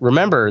Report,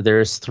 remember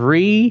there's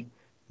 3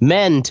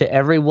 men to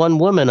every 1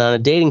 woman on a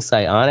dating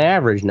site on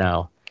average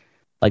now.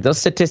 Like those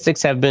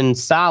statistics have been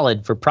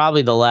solid for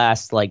probably the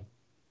last like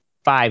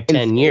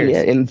 5-10 years.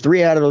 Yeah, and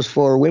 3 out of those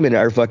 4 women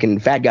are fucking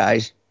fat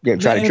guys. Trying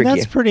to trick you.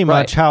 That's pretty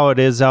much how it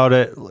is out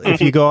at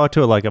if you go out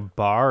to like a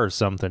bar or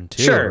something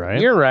too. Sure,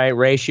 right? You're right,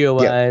 ratio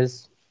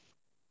wise.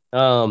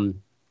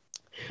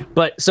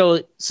 But so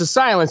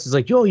silence is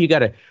like, yo, you got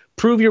to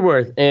prove your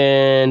worth,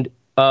 and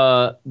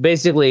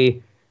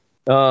basically,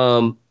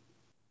 what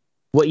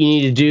you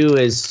need to do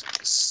is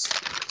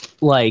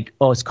like,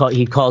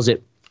 he calls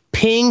it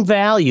ping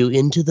value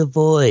into the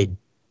void,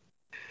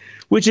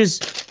 which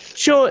is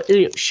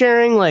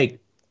sharing like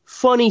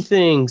funny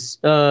things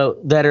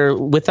that are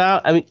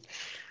without. I mean,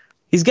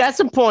 he's got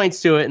some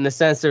points to it in the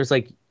sense there's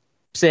like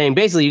saying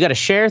basically you got to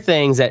share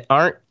things that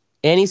aren't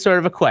any sort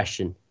of a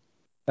question.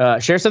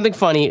 Share something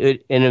funny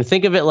and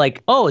think of it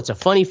like, oh, it's a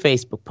funny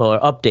Facebook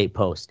update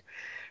post.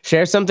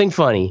 Share something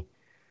funny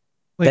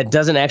that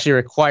doesn't actually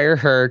require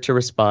her to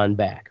respond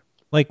back.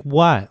 Like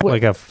what?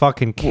 Like a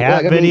fucking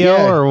cat video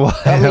or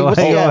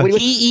what?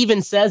 He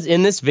even says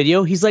in this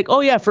video, he's like, oh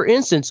yeah, for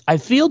instance, I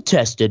field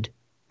tested.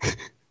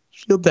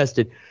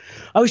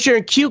 I was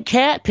sharing cute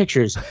cat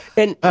pictures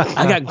and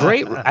I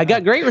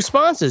got great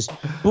responses.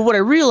 But what I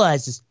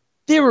realized is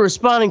they were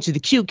responding to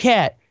the cute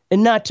cat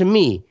and not to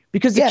me.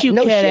 Because the cute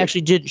cat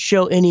actually didn't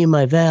show any of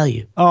my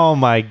value. Oh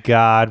my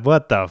God!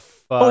 What the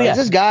fuck? Oh yeah,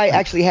 this guy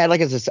actually had like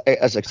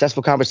a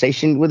successful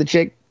conversation with a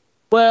chick.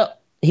 Well,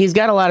 he's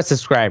got a lot of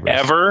subscribers.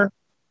 Ever?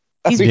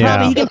 He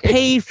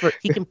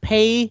can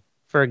pay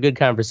for a good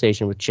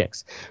conversation with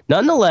chicks.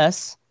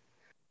 Nonetheless,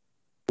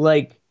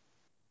 like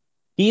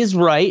he's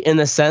right in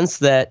the sense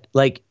that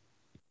like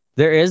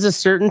there is a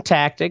certain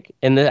tactic,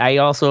 and that I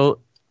also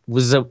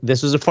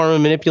this was a form of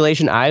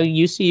manipulation I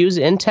used to use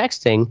in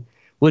texting.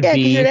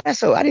 You're an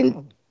asshole. I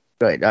didn't.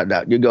 Go ahead.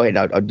 No, you go ahead.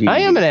 I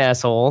am an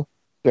asshole.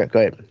 Yeah, go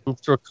ahead.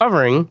 It's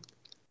recovering,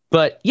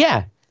 but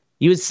yeah,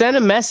 you would send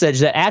a message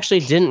that actually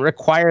didn't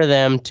require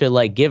them to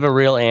like give a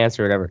real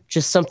answer or whatever.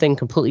 Just something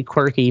completely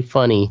quirky,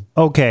 funny.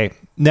 Okay,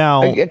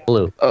 now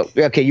blue. Oh,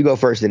 okay, you go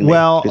first. Then.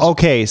 Well,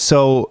 okay,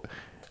 so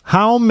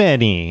how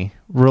many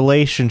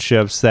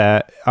relationships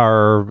that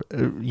are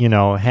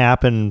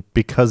happen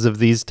because of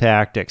these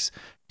tactics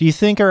do you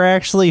think are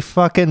actually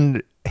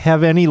fucking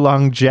have any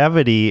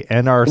longevity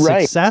and are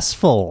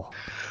successful?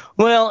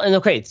 Well, and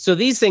okay, so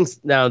these things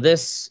now,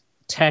 this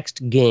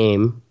text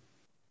game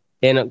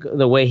and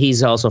the way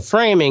he's also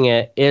framing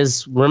it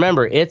is,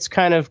 remember, it's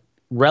kind of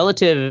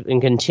relative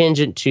and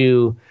contingent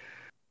to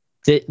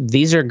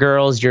these are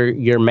girls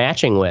you're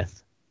matching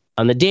with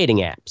on the dating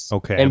apps.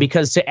 Okay. And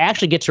because to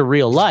actually get to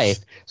real life,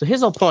 so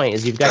his whole point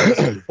is you've got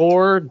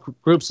 4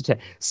 groups of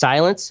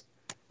silence,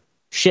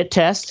 shit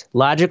test,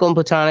 logical and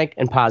platonic,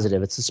 and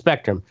positive. It's a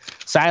spectrum.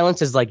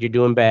 Silence is like you're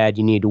doing bad.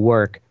 You need to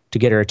work to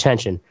get her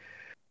attention.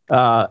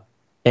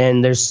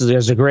 And there's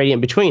a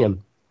gradient between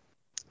them.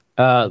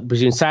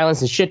 Between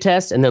silence and shit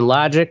test, and then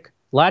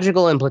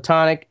logical and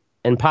platonic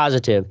and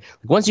positive.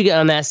 Once you get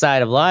on that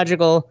side of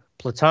logical,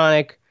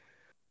 platonic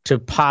to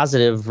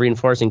positive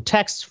reinforcing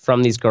text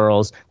from these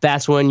girls,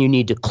 that's when you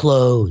need to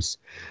close,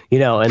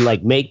 and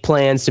like make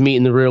plans to meet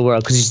in the real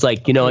world. Because it's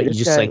like, you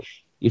just like,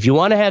 if you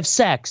want to have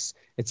sex,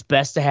 it's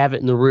best to have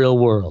it in the real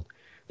world.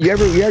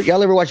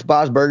 Y'all ever watch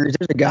Bob's Burgers?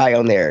 There's a guy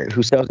on there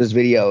who sells this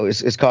video.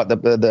 It's called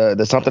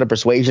the something of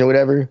persuasion or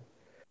whatever.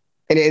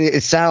 And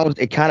it sounds,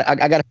 I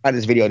gotta find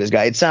this video of this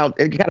guy. It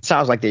kind of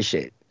sounds like this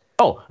shit.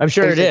 Oh, I'm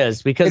sure it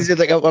is, because it's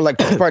like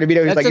part of the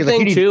video. He's like, you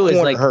need to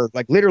corner her,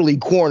 like literally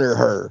corner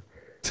her.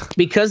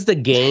 Because the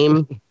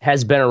game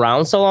has been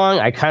around so long,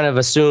 I kind of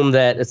assume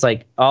that it's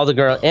like all the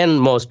girls and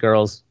most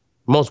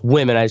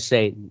women, I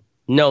say,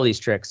 know these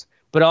tricks.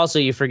 But also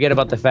you forget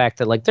about the fact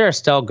that like there are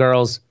still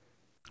girls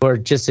who are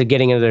just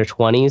getting into their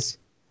 20s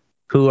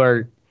who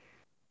are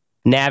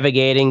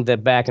navigating the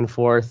back and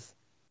forth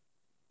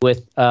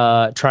with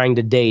trying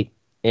to date.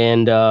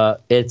 And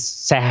it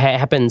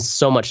happens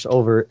so much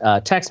over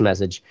text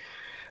message.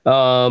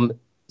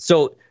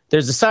 So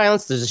there's a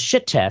silence, there's a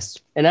shit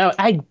test. And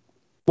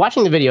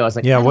watching the video, I was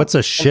like, Yeah, I what's a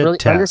don't shit really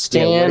test?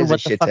 understand Yeah,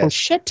 what the fucking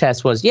shit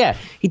test was. Yeah,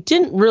 he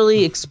didn't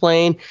really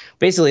explain.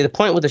 Basically, the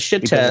point with the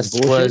shit Because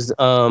test was,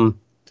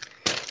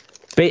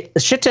 the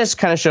shit test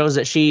kind of shows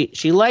that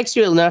she likes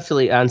you enough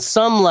on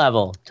some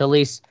level to at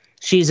least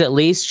she's at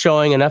least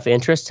showing enough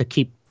interest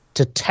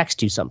to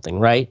text you something,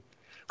 right?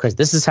 Because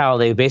this is how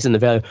they base in the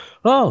value.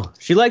 Oh,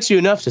 she likes you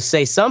enough to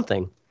say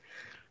something.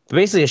 But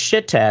basically, a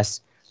shit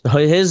test.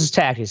 His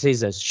tactics. He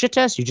says, shit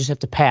test. You just have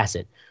to pass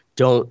it.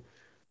 Don't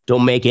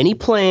make any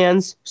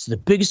plans. So the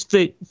biggest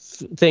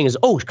thing is,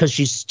 because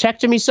she's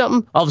texting me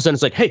something. All of a sudden,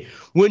 it's like, hey,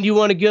 when do you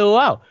want to go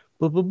out?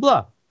 Blah blah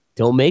blah.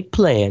 Don't make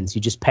plans.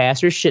 You just pass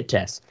her shit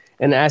test.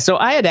 And so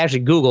I had to actually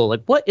Google,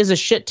 like, what is a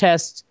shit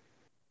test?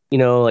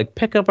 Like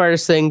pickup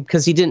artist thing,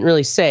 because he didn't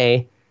really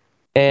say.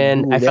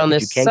 And I found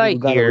this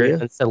site here.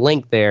 It's a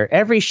link there.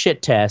 Every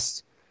shit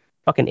test,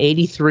 fucking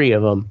 83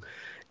 of them,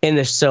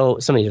 and some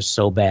of these are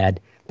so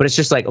bad. But it's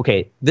just like,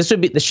 okay, this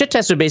would be the shit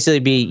test would basically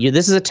be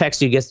this is a text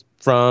you get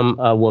from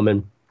a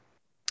woman.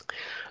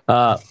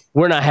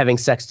 We're not having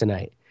sex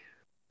tonight.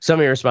 Some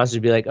of your responses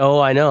would be like,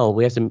 oh, I know,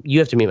 you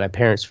have to meet my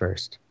parents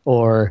first,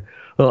 or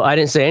well, I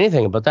didn't say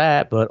anything about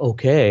that, but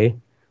okay,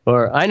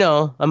 or I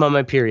know I'm on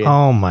my period.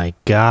 Oh my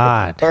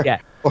god. Yeah.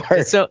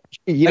 So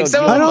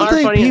I don't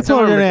think people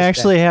are going to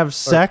actually have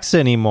sex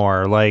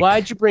anymore. Like,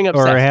 why'd you bring up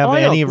or sex? have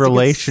any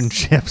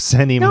relationships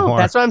anymore? No,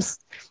 that's what I'm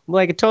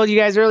like. I told you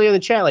guys earlier in the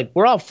chat. Like,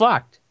 we're all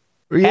fucked.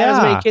 Yeah. Have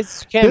as many kids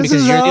as you can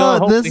because you're the only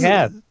hope we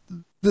have.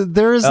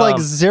 There is like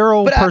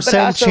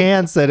 0%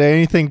 chance that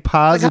anything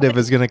positive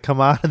is going to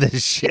come out of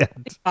this shit. How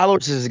many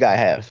followers does this guy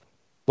have?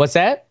 What's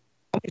that?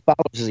 How many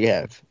followers does he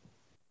have?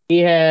 He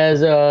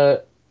has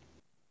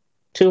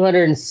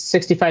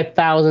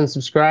 265,000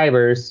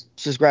 subscribers.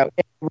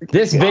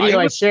 This video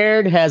I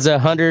shared has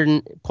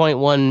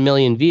 100.1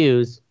 million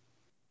views.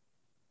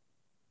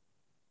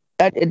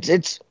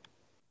 It's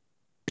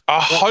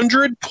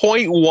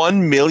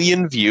 100.1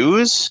 million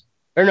views.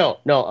 Or no,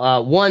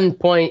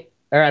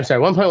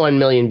 1.1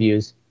 million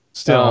views.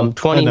 Still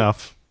 20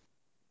 enough.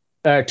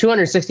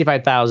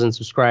 265,000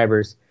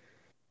 subscribers.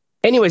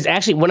 Anyways,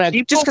 actually, when I was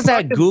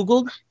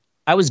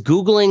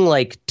Googling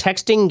like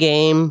texting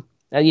game,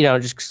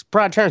 just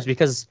broad terms,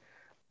 because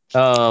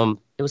it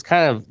was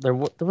kind of there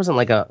wasn't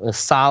like a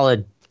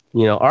solid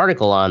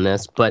article on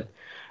this, but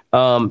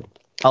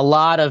a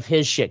lot of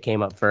his shit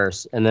came up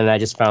first, and then I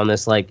just found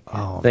this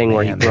thing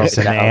where he broke there's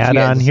an ad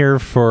on here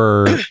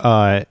for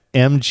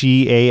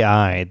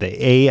MGAI,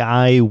 the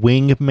AI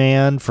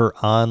wingman for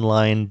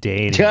online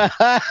dating.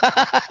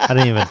 I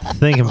didn't even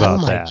think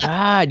about that. Oh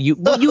my god, you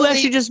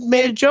actually just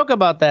made a joke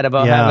about that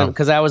having,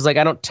 because I was like,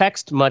 I don't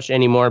text much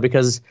anymore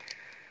because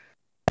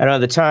I don't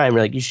have the time. We're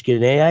like, you should get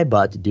an AI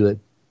bot to do it.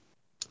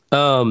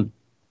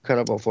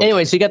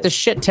 Anyway, so you got the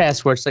shit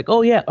test where it's like,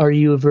 oh yeah, are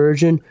you a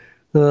virgin?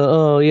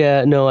 Oh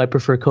yeah, no, I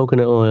prefer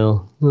coconut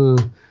oil.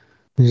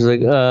 He's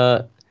like,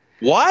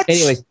 what?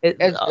 Anyways,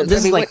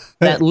 this is like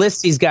that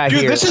list he's got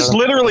here. Dude, this is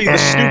literally the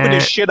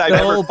stupidest shit I've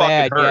ever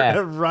fucking heard.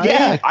 Yeah. Right?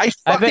 Yeah, I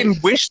fucking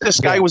wish this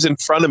guy was in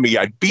front of me.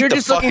 I'd beat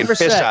the fucking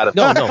piss out of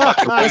him. No,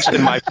 fucking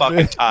wasting my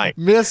fucking time.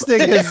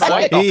 Mystic is he's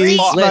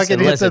fucking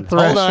hit the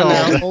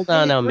threshold. Hold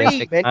on now,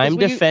 Mystic. I'm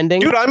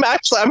defending. Dude, I'm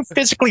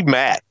physically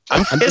mad.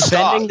 I'm pissed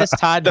off this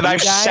Todd that V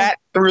I've guy. sat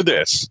through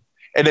this.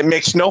 And it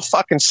makes no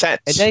fucking sense.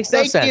 It makes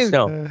no sense,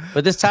 no.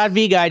 But this Todd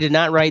V guy did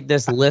not write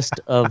this list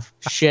of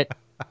shit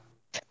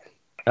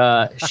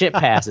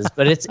passes.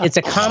 But it's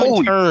a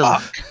common term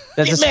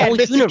that this whole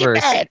universe,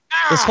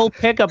 this whole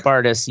pickup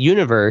artist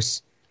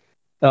universe,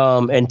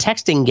 and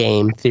texting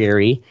game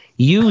theory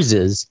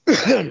uses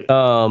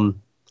to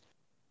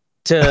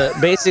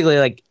basically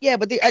like. Yeah,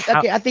 but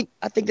I think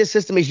this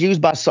system is used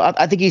by.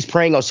 I think he's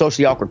preying on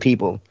socially awkward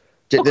people.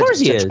 Of course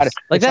he is.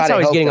 That's how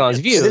he's getting all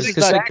his views. This is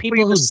exactly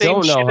people who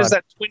don't know as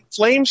that Twin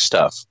Flame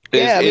stuff.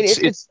 Yeah,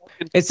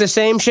 it's the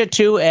same shit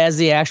too as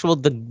the actual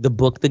the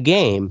book, the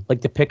game,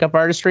 like the pickup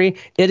artistry.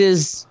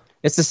 It's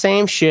the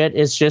same shit.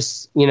 It's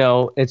just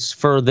it's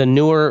for the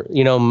newer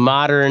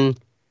modern.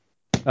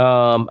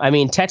 I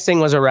mean,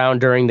 texting was around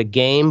during the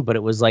game, but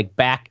it was like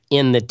back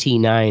in the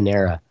T9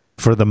 era.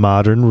 For the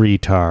modern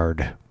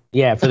retard.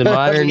 Yeah, for the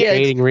modern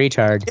dating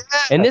retard. Yeah,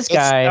 and this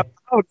guy,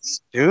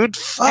 dude,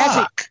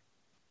 fuck.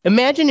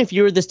 Imagine if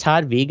you were this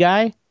Todd V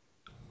guy.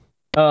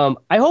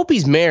 I hope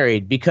he's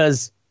married,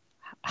 because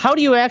how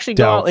do you actually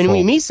go out and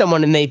we meet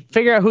someone and they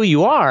figure out who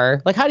you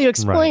are? Like, how do you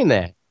explain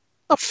that?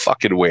 No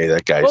fucking way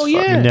that guy's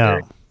yeah. No.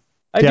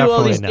 I do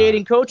all these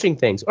dating coaching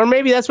things. Or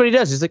maybe that's what he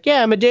does. He's like,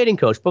 yeah, I'm a dating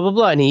coach, blah, blah,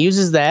 blah. And he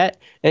uses that,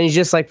 and he's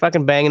just like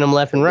fucking banging them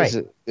left and right.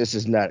 This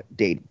is not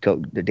the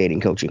dating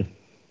coaching.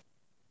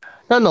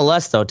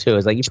 Nonetheless, though, too,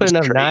 it's like you put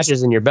enough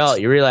notches in your belt,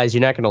 you realize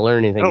you're not going to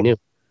learn anything new.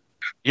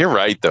 You're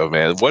right, though,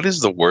 man. What is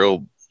the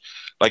world?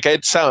 Like,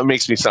 it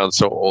makes me sound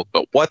so old,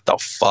 but what the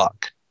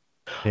fuck?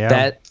 Yeah.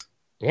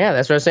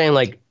 That's what I'm saying.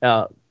 Like,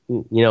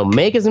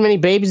 make as many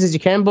babies as you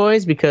can,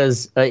 boys,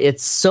 because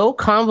it's so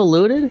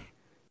convoluted.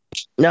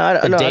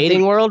 The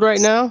dating world right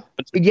now.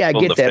 Yeah, I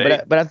get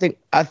that, but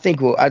I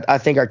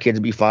think our kids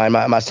will be fine.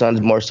 My son's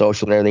more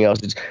social than everything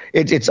else.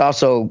 It's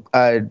also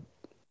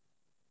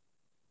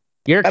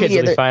Your kids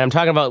will be fine. I'm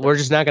talking about we're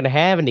just not going to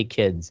have any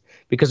kids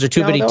because they're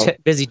too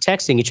busy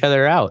texting each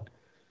other out.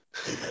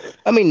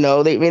 I mean,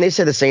 no. They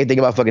said the same thing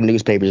about fucking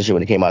newspapers and shit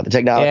when it came out. The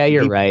technology. Yeah,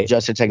 you're right.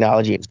 Just the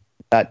technology. It's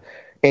not,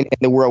 and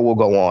the world will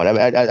go on. I'm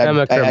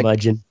a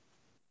curmudgeon.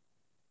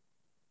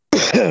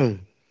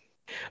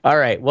 All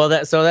right. Well,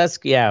 that's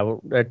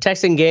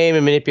texting game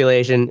and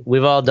manipulation.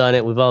 We've all done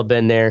it. We've all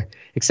been there,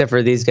 except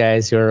for these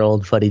guys who are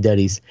old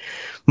fuddy-duddies.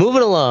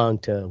 Moving along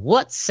to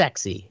what's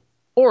sexy.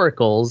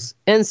 Oracle's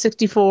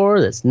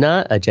N64 that's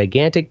not a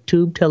gigantic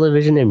tube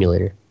television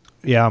emulator.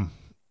 Yeah.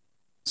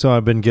 So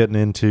I've been getting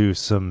into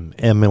some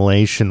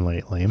emulation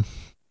lately.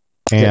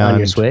 And on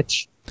your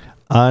Switch?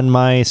 On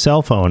my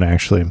cell phone,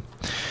 actually.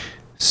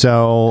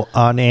 So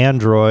on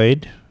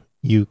Android,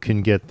 you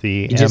can get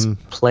the... You just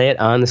play it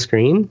on the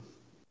screen?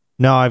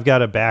 No, I've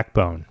got a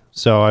backbone.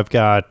 So I've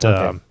got...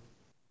 Okay.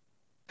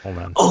 Hold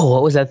on. Oh,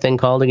 what was that thing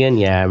called again?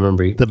 Yeah, I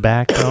remember. The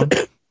backbone?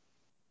 The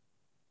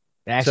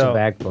actual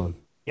backbone.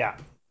 Yeah.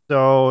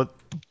 So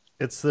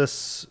it's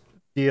this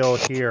deal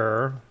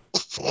here.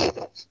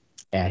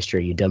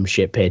 Astra, you dumb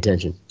shit. Pay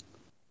attention.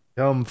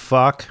 Dumb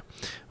fuck.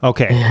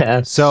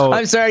 Okay. So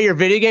I'm sorry, your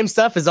video game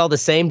stuff is all the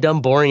same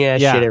dumb, boring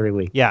ass shit every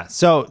week. Yeah.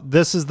 So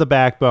this is the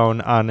backbone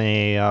on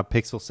a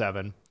Pixel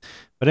 7.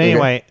 But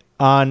anyway,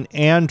 on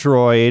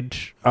Android,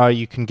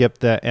 you can get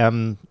the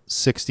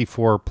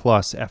M64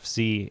 Plus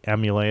FC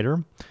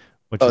emulator,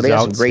 which is they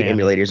have some great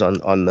emulators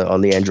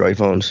on the Android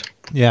phones.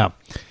 Yeah.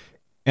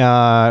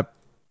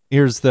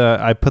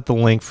 I put the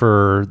link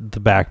for the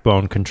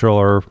backbone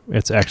controller.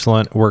 It's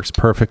excellent. It works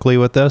perfectly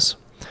with this.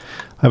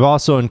 I've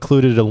also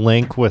included a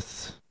link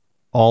with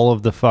all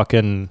of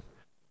the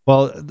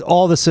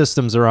all the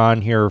systems are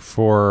on here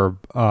for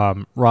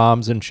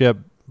ROMs and shit.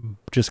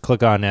 Just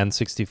click on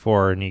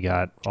N64 and you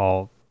got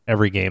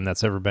every game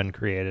that's ever been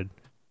created.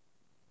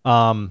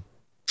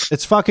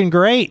 It's fucking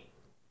great.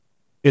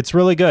 It's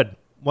really good.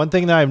 One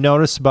thing that I've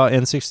noticed about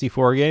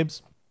N64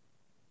 games,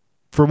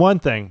 for one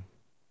thing,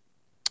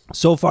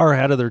 so far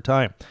ahead of their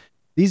time.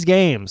 These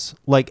games,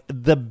 like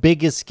the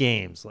biggest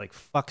games, like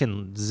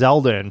fucking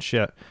Zelda and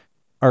shit,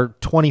 are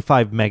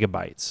 25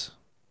 megabytes.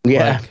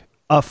 Yeah.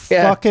 Like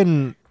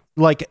fucking,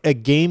 like a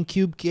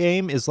GameCube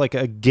game is like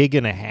a gig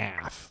and a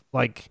half.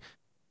 Like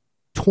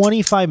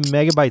 25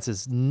 megabytes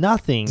is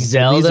nothing.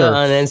 Zelda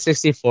on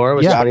N64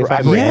 was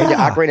 25 megabytes.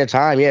 Yeah, Ocarina of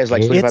Time, it's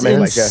like 25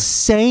 megabytes. It's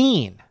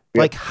insane.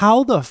 Yeah. Like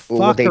how the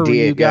fuck are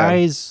you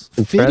guys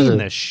fitting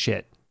this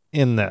shit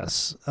in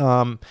this?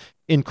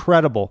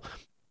 Incredible.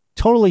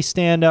 Totally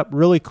stand up,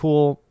 really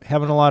cool,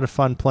 having a lot of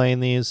fun playing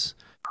these.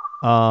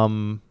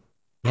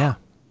 Yeah.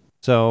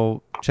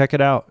 So check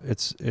it out.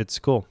 It's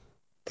cool.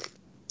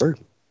 Word.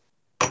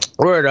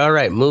 All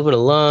right, moving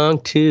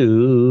along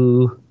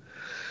to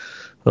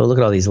look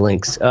at all these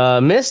links.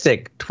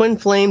 Mystic, Twin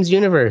Flames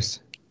Universe.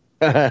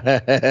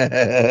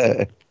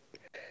 I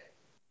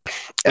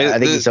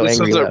think he's so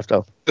angry he left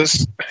though.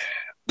 This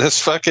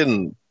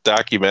fucking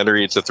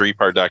documentary, it's a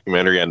 3-part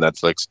documentary on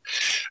Netflix.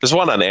 There's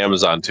one on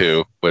Amazon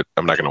too, but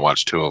I'm not going to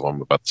watch 2 of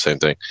them about the same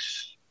thing.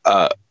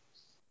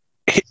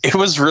 It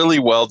was really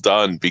well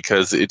done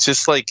because it's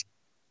just like,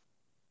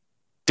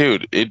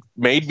 dude, it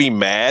made me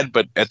mad,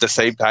 but at the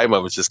same time I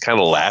was just kind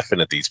of laughing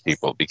at these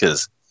people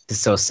because it's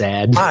so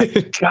sad. My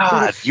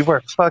God, you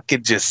are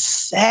fucking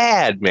just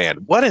sad, man.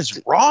 What is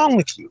wrong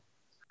with you?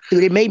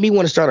 Dude, it made me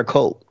want to start a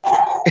cult.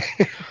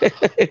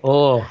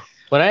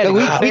 When I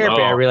had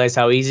therapy, I realized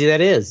how easy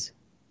that is.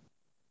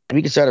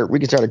 We can start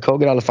a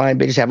cult, get all the fine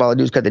bitches, have all the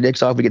dudes cut the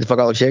dicks off, we get the fuck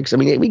all the chicks. I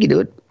mean, we can do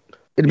it.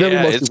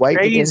 It's white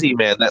crazy,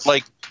 man. That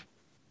like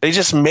they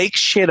just make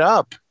shit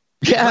up.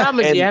 Yeah, the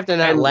problem is you have to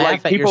not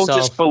laugh at people yourself.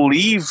 Just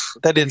believe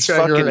that it's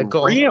fucking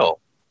real.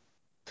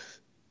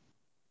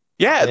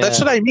 Yeah, that's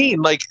what I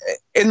mean. Like,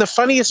 and the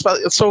funniest about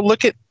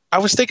I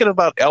was thinking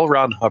about L.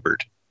 Ron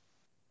Hubbard,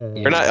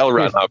 or not L.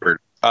 Ron Hubbard.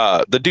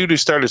 The dude who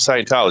started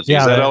Scientology.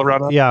 Yeah, is that L.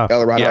 Ron Hubbard? Yeah,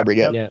 L. Ron Hubbard.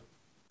 Yeah.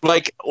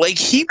 Like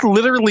he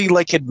literally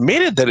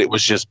admitted that it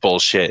was just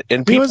bullshit,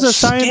 and he was a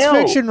science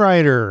fiction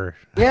writer.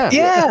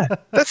 Yeah.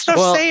 That's what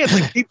I'm saying.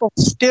 Like people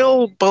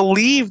still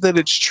believe that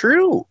it's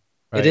true.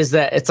 Right. It is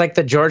that. It's like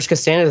the George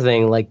Costanza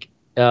thing. Like,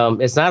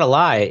 it's not a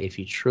lie if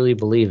you truly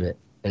believe it.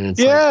 And it's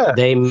like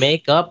they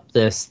make up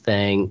this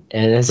thing,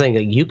 and it's like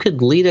you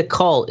could lead a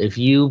cult if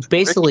you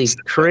basically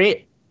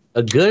create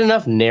a good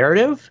enough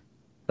narrative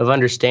of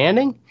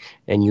understanding,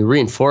 and you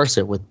reinforce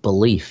it with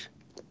belief.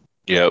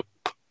 Yep.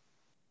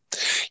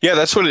 Yeah,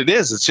 that's what it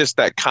is. It's just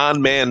that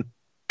con man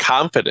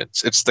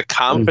confidence. It's the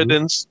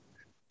confidence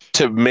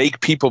to make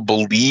people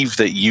believe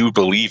that you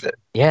believe it.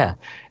 Yeah.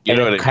 You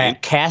know what I mean?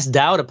 Cast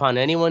doubt upon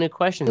anyone who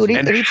questions it.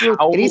 And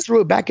he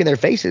threw it back in their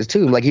faces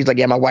too. Like he's like,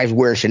 yeah, my wife's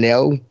wearing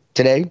Chanel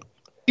today.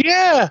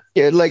 Yeah.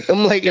 Yeah, like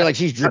I'm like, you're like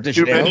she's dripped in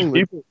Chanel. Many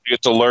people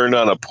get to learn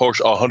on a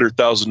Porsche,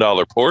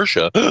 $100,000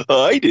 Porsche.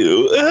 I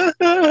do.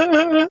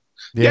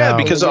 Yeah,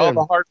 because all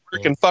the hard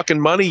work and fucking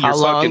money. How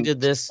long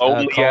did this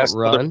cult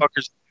run?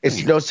 It's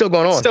still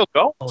going on. Still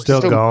going.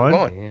 Still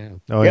going.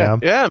 Yeah. Oh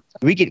yeah.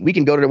 We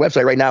can go to their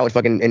website right now and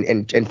fucking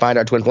and find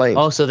our Twin Flames.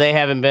 Oh, so they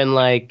haven't been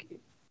like,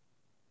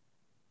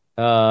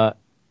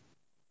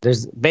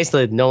 There's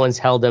basically no one's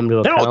held them to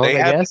account, I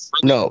guess.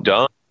 No.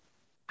 Done.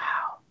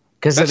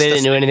 Because they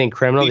didn't do anything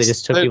criminal. They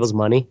just took people's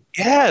money.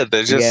 Yeah,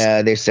 they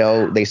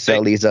sell these.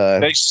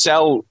 They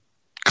sell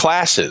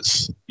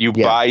classes. You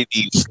buy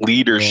these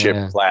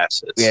leadership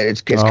classes. Yeah,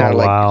 it's kind of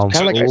like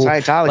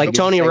Scientology, like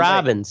Tony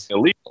Robbins.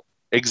 Illegal.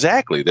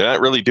 Exactly. They're not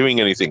really doing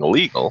anything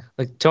illegal.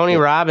 Like Tony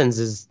Robbins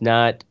is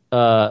not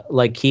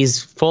like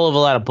he's full of a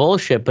lot of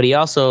bullshit, but he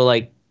also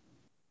like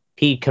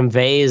he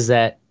conveys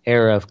that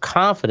era of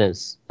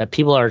confidence that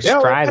people are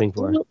striving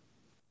for.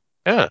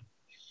 Yeah.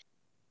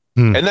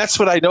 And that's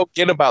what I don't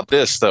get about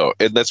this, though.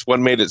 And that's what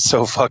made it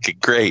so fucking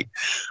great,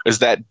 is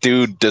that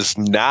dude does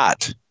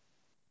not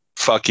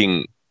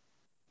fucking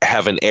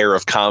have an air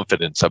of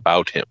confidence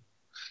about him.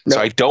 No.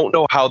 So I don't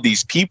know how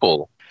these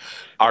people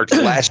are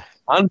latched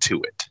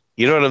onto it.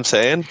 You know what I'm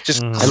saying?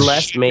 Just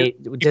unless,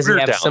 does he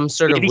have some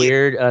sort of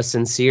weird,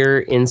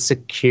 sincere,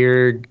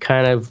 insecure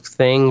kind of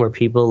thing where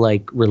people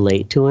like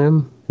relate to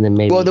him? And then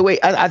maybe. Well, the way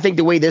I think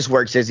the way this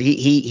works is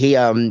he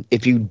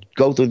if you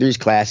go through these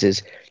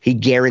classes, he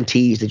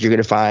guarantees that you're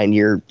gonna find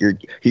your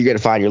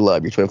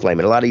love, your twin flame.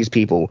 And a lot of these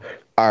people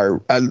are,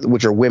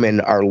 which are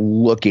women, are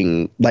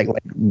looking like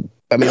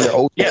I mean they're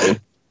old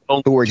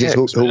who were just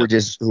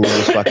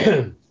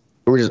fucking.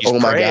 We're just, oh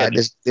my God,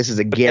 this is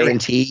a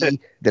guarantee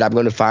that I'm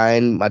going to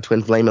find my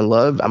twin flame in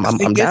love. I'm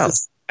down.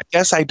 I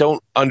guess I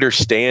don't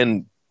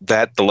understand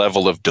the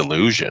level of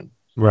delusion.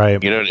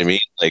 Right. You know what I mean?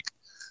 Like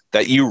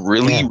that you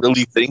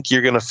really think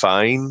you're going to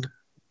find?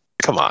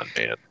 Come on,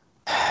 man.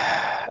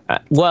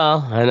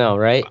 Well, I know,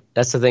 right?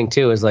 That's the thing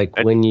too, is like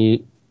when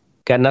you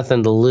got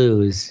nothing to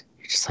lose,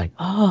 you're just like,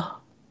 oh.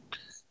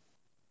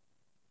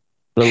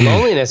 The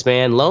loneliness,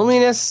 man.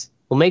 Loneliness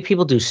will make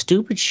people do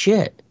stupid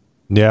shit.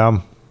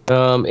 Yeah.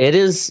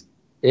 It's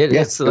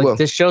like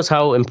this shows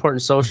how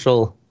important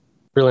social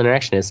real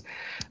interaction is.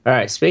 All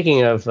right,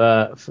 speaking of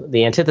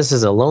the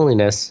antithesis of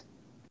loneliness,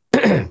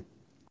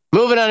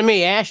 moving on to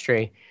me,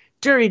 Ashtray,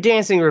 Dirty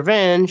Dancing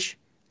Revenge,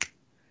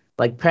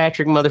 like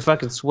Patrick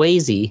motherfucking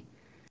Swayze.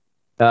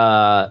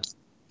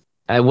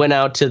 I went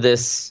out to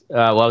this.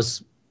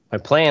 My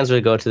plans were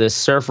to go to this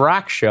surf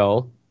rock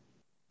show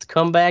to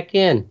come back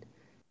in,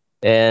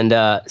 and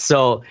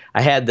so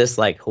I had this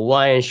like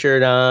Hawaiian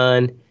shirt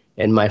on.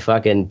 And my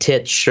fucking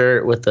tit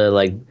shirt with the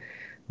like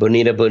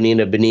bonita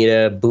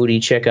booty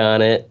chick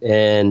on it,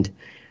 and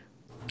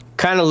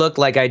kind of looked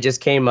like I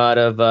just came out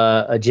of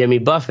a Jimmy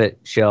Buffett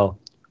show.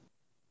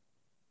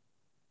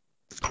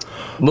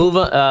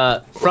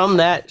 From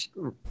that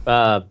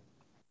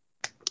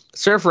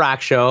surf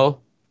rock show,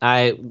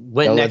 I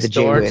went next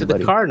door to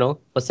the Cardinal.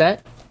 What's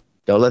that?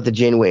 Don't let the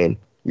gin win.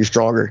 You're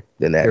stronger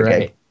than that. You're okay?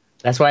 Right.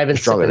 That's why I've been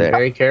sipping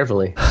very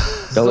carefully.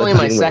 It's only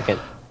my second.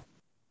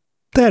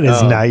 That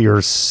is not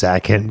your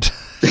second.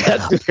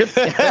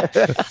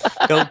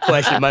 Don't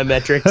question my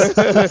metrics.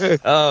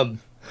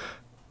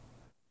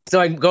 So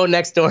I go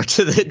next door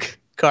to the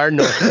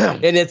Cardinal,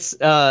 and it's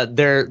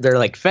they're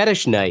like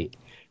fetish night,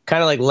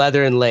 kind of like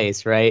leather and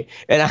lace, right?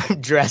 And I'm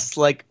dressed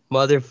like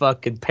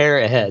motherfucking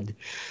Parrot Head,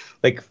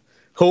 like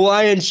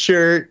Hawaiian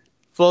shirt,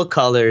 full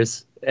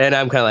colors, and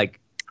I'm kind of like,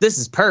 this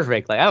is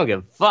perfect. Like I don't give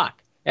a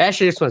fuck.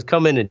 Ashley just wants to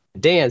come in and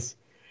dance,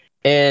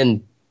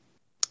 and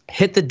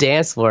hit the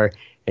dance floor.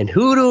 And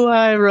who do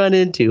I run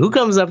into? Who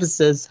comes up and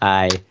says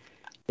hi?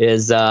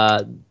 Is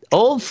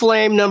old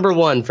flame number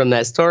one from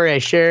that story I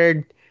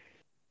shared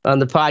on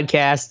the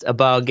podcast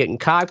about getting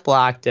cock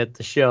blocked at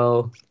the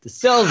show, the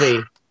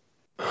Sylvie.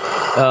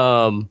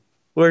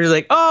 Where he's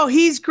like, oh,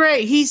 he's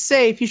great. He's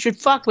safe. You should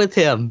fuck with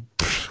him.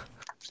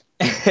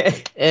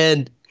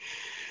 And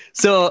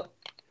so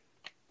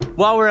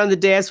while we're on the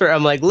dance floor,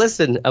 I'm like,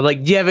 listen, do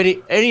you have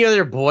any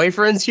other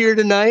boyfriends here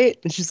tonight?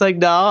 And she's like,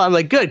 no. I'm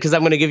like, good, because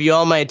I'm going to give you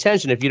all my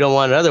attention. If you don't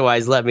want it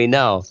otherwise, let me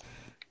know.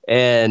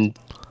 And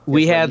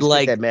we had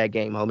like that mad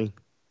game, homie.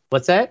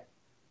 What's that?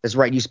 That's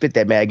right. You spit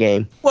that mad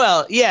game.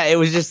 Well, yeah, it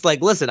was just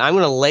like, listen, I'm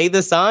going to lay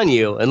this on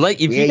you. And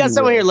like, if you got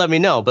someone here, let me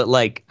know. But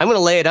like, I'm going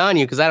to lay it on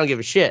you because I don't give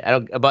a shit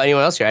about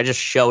anyone else here. I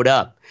just showed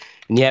up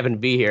and you happen to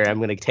be here. I'm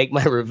going to take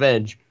my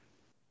revenge.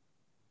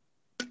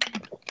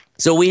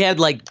 So we had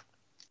like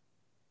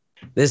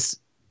this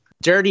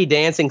dirty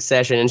dancing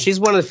session, and she's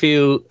one of the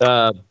few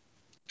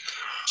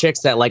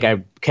chicks that like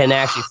I can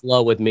actually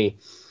flow with me,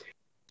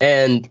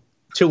 and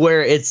to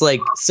where it's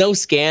like so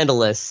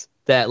scandalous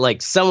that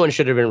like someone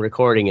should have been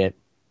recording it.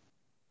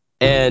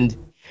 And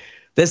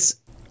this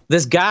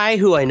guy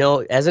who I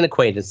know as an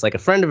acquaintance, like a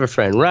friend of a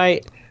friend,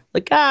 right?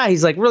 Like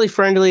he's like really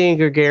friendly and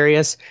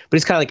gregarious, but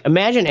he's kind of like,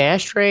 imagine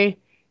Ashtray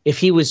if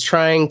he was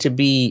trying to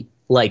be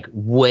like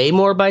way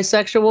more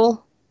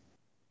bisexual.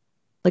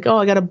 Like, oh,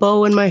 I got a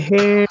bow in my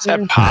hair. Is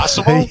that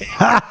possible?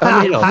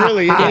 I mean,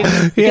 really?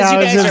 That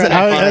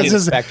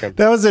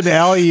was an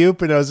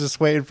alley-oop, and I was just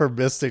waiting for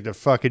Mystic to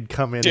fucking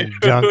come in and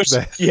dunk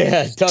that.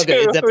 Yeah, dunk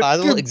it. Is that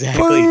possible?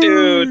 Exactly.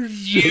 Dude,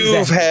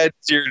 you've had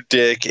your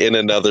dick in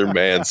another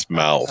man's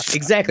mouth.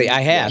 Exactly, I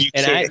have.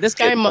 This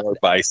guy more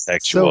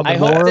bisexual. So I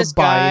hope this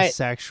guy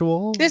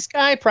bisexual. This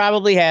guy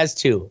probably has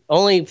too.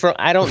 Only from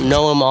I don't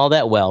know him all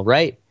that well,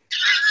 right?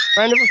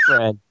 Friend of a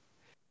friend.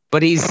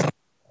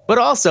 But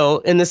also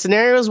in the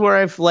scenarios where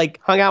I've like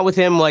hung out with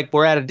him, like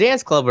we're at a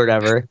dance club or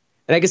whatever,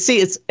 and I can see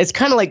it's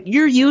kind of like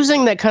you're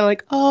using that kind of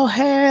like, oh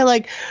hey,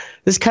 like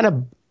this kind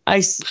of I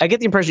get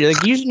the impression you're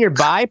like using your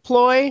bi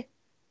ploy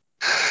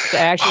to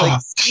actually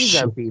like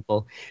seize on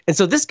people. And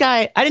so this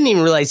guy, I didn't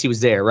even realize he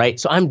was there, right?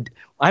 So I'm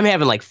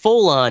having like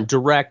full on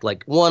direct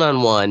like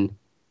one-on-one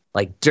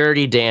like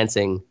dirty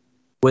dancing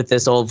with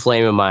this old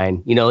flame of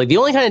mine. You know, like the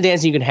only kind of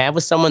dancing you can have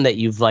with someone that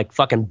you've like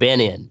fucking been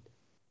in.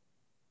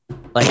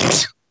 Like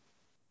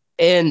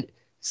and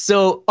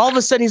so all of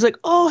a sudden he's like,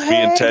 "Oh, hey." Me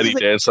and Teddy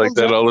dance like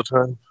that all the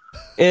time.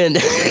 And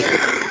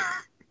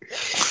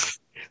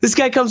this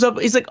guy comes up,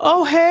 he's like,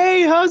 "Oh,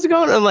 hey, how's it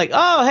going?" I'm like,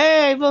 "Oh,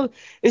 hey." Blah.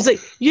 He's like,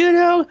 "You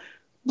know,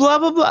 blah,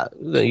 blah, blah."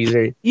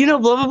 You know,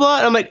 blah, blah, blah.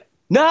 And I'm like,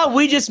 "No,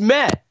 we just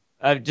met."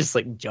 I'm just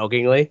like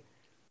jokingly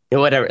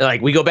and whatever.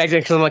 Like we go back to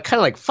because I'm like kind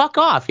of like, fuck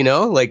off, you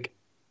know? Like,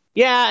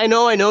 yeah, I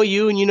know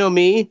you and you know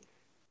me.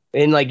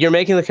 And like you're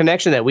making the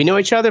connection that we know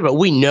each other, but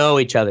we know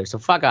each other. So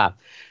fuck off.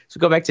 So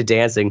go back to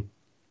dancing.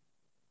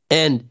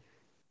 And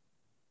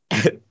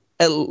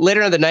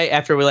later on the night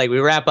after we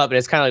wrap up and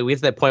it's kind of like we get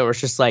to that point where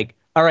it's just like,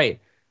 all right,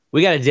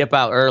 we got to dip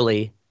out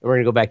early. And we're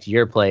going to go back to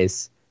your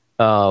place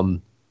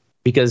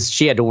because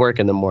she had to work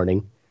in the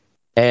morning.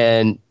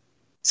 And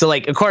so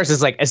like, of course,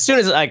 it's like as soon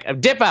as like I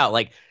dip out,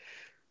 like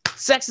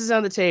sex is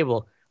on the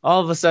table. All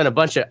of a sudden, a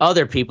bunch of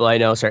other people I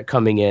know start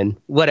coming in,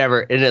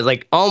 whatever. And it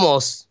like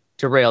almost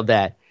derailed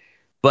that.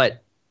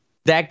 But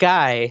that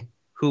guy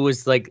who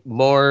was like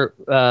more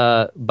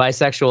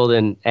bisexual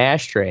than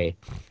Ashtray,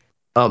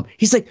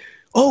 he's like,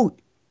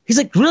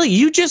 really?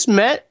 You just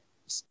met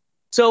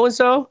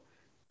so-and-so?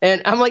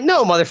 And I'm like,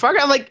 no, motherfucker.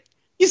 I'm like,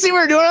 you see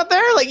what we're doing out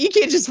there? Like, you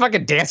can't just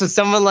fucking dance with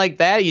someone like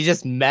that. You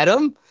just met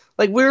him.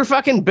 Like, we were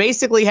fucking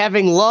basically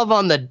having love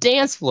on the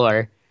dance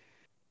floor.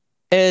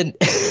 And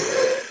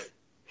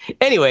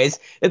anyways,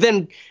 and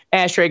then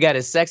Ashtray got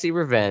his sexy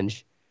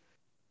revenge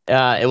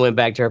and went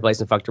back to her place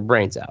and fucked her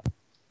brains out.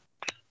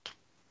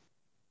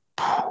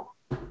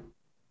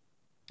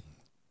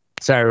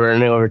 Sorry, we're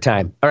running over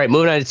time. All right,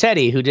 moving on to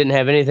Teddy, who didn't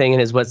have anything in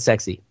his What's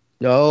Sexy.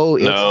 No,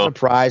 it's a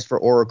surprise for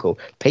Oracle.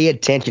 Pay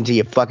attention to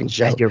your fucking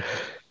show.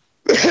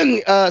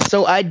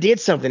 So I did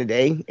something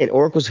today, and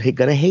Oracle's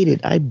gonna hate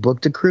it. I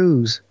booked a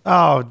cruise.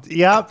 Oh,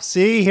 yep.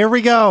 See, here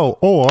we go.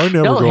 Oh, I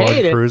never go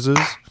on cruises.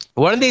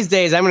 One of these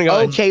days, I'm gonna go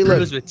on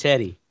cruise with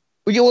Teddy.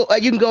 Well,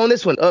 you can go on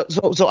this one.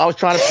 So I was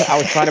trying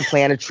to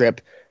plan a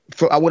trip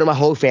I wanted my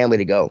whole family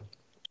to go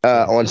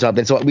on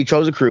something. So we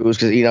chose a cruise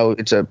because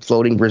it's a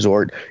floating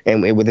resort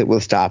and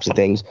with stops and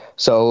things.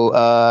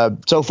 So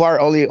so far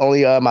only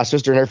my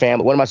sister and her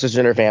family, one of my sisters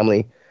and her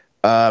family,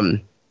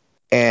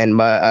 and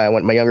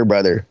my younger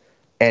brother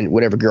and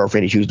whatever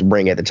girlfriend he chooses to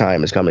bring at the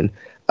time is coming.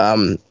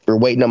 We're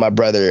waiting on my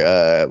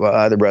brother, my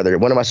other brother.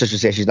 One of my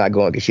sisters said she's not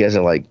going because she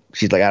doesn't like.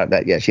 She's like out of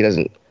that. Yeah,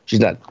 she's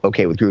not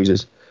okay with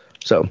cruises.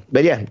 So,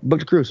 but yeah,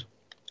 booked a cruise.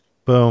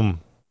 Boom.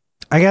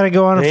 I gotta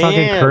go on a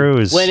fucking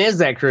cruise. When is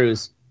that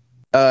cruise?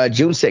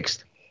 June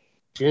 6th.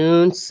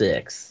 June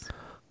 6th.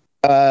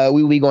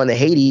 We will be going to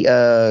Haiti.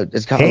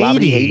 It's called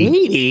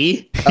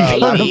Haiti.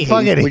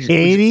 Fucking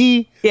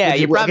Haiti. Yeah,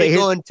 you're probably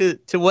going to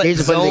what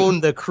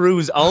zone the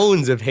cruise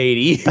owns of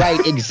Haiti.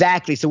 Right,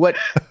 exactly. So what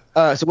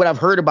I've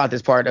heard about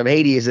this part of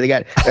Haiti is that they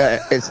got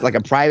it's like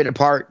a private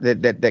part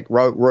that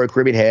Royal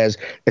Caribbean has.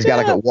 It's got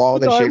like a wall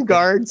with and armed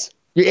guards.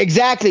 Yeah,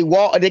 exactly.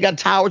 Wall. They got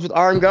towers with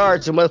armed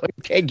guards, so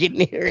motherfuckers can't get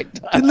near it.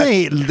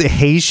 Didn't the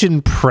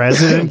Haitian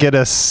president get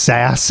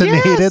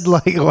assassinated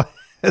like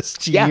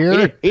last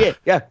year?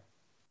 Yeah.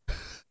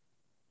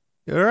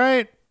 All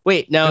right.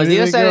 Wait, now is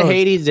the other side of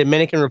Haiti the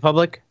Dominican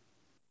Republic?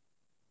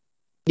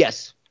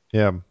 Yes.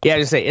 Yeah. Yeah, I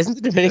was gonna say, isn't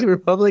the Dominican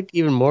Republic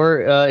even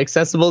more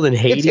accessible than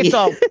Haiti?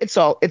 It's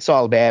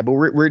all bad, but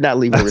we're not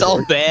leaving. It's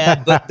all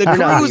bad, but the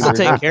cruise will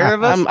take care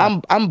of us.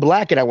 I'm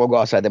black and I won't go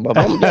outside the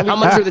bubble. How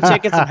much are the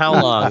tickets and how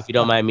long, if you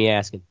don't mind me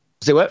asking?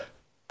 Say what?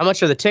 How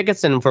much are the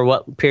tickets and for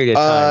what period of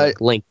time?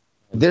 Length?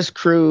 This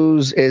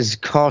cruise is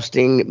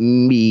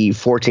costing me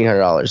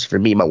 $1,400 for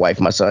me, my wife,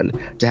 and my son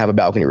to have a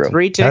balcony room.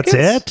 3 tickets.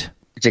 That's it.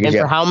 And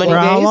for how many days?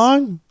 How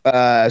long?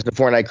 It's a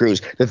 4-night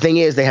cruise. The thing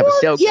is, they have a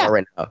sale going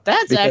right now.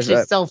 That's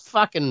actually so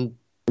fucking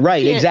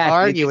right. Exactly.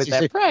 Argue with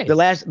that price.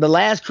 The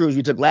last cruise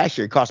we took last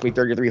year cost me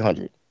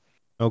 $3,300.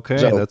 Okay,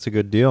 so, that's a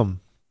good deal.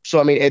 So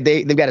I mean,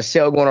 they've got a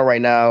sale going on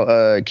right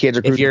now. Kids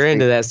are cruising if you're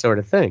into that sort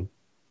of thing.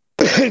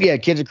 Yeah,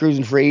 kids are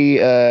cruising free,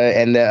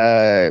 and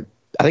I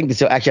think the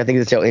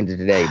sale ended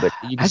today. But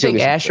I think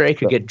Ashtray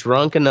could get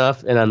drunk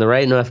enough and on the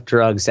right enough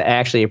drugs to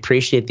actually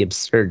appreciate the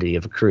absurdity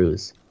of a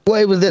cruise. Well,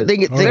 it was the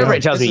thing.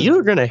 Everybody tells me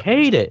you're gonna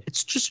hate it.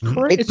 It's just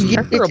crazy. It's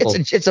terrible.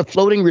 It's a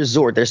floating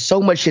resort. There's so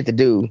much shit to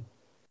do.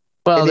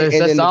 Well,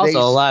 there's also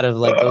a lot of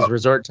like those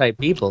resort type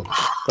people.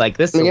 Like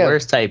this is the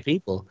worst type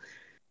people.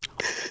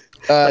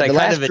 But the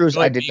last cruise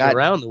I did not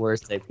around the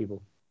worst type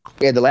people.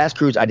 Yeah, the last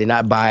cruise I did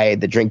not buy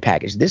the drink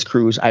package. This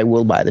cruise I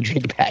will buy the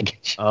drink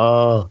package.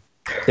 Oh,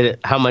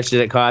 how much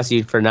did it cost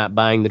you for not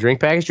buying the drink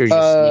package, or just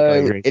sneak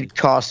on drinking? It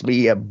cost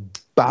me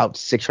about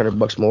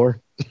 $600 more.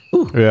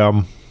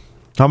 Yeah.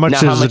 How much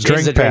does the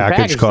drink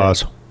package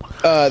cost?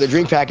 The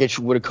drink package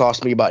would have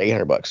cost me about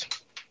 $800.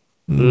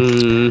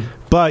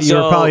 But you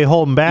were probably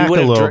holding back a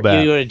little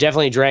bit. You would have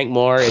definitely drank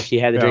more if you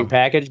had the drink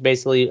package,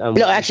 basically.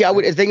 No, actually, I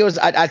would. The thing was,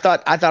 I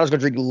thought I was going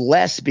to drink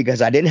less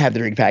because I didn't have the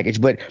drink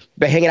package. But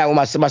hanging out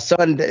with my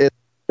son,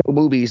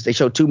 movies. They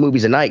show 2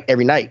 movies a night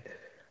every night,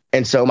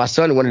 and so my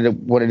son wanted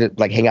to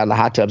like hang out in the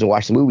hot tubs and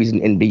watch the movies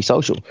and be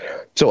social.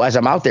 So as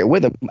I'm out there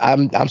with him,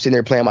 I'm sitting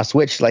there playing my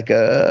Switch like,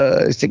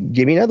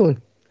 give me another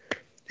one.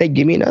 Hey,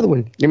 give me another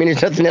one. I mean,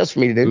 there's nothing else for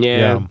me to do.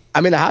 Yeah.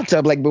 I'm in the hot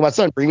tub like with my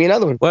son. Bring me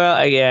another one.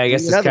 Well, yeah, I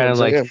guess it's kind of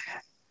like.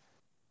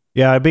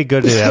 Yeah, it'd be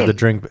good to have the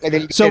drink.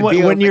 So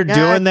when you're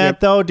doing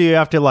that though, do you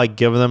have to like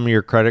give them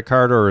your credit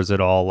card, or is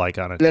it all like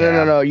on a tab?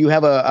 No. You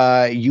have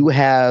you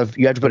have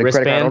to put a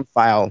credit card on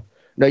file.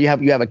 No, you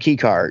have a key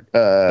card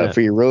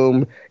for your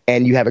room,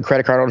 and you have a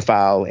credit card on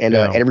file, and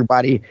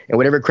everybody and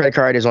whatever credit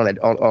card is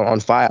on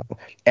file,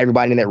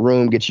 everybody in that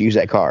room gets to use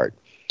that card.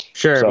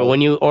 Sure, but when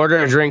you order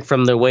a drink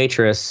from the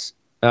waitress,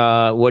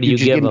 what do you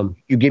give them?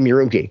 You give them your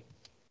room key.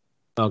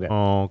 Okay.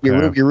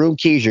 Your room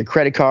key is your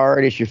credit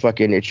card. It's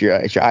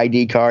your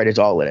ID card. It's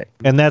all in it.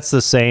 And that's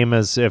the same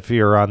as if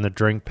you're on the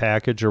drink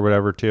package or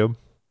whatever too.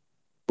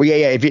 Well,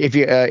 yeah. If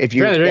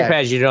you're on the drink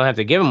package, you don't have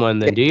to give them one,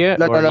 then, do you?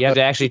 No. You have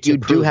to actually. You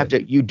do have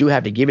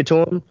to give it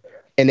to them.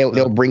 And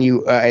they'll bring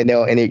you,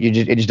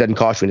 it just doesn't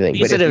cost you anything.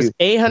 You said it was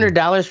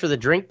 $800 for the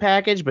drink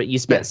package, but you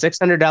spent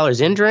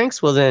 $600 in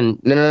drinks. Well, then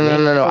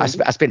no. I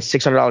spent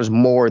 $600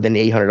 more than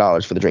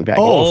 $800 for the drink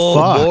package. Oh,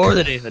 fuck. More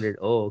than $800.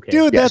 Oh, okay.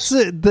 Dude, that's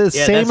the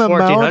same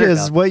amount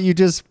as what you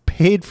just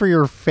paid for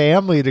your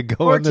family to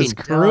go on this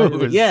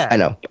cruise. Yeah, I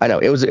know.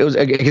 It was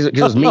because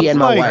it was me and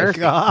my wife.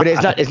 God. But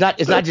it's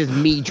not just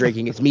me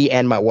drinking. It's me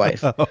and my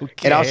wife. Okay.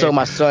 And also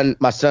my son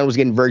was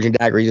getting virgin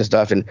daiquiris and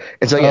stuff, and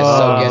so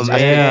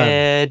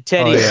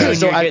Teddy,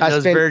 so I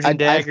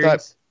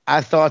spent.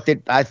 I thought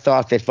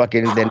that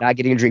fucking not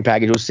getting a drink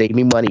package would save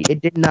me money.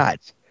 It did not.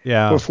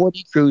 Yeah. For a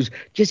 4-day cruise,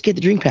 just get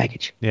the drink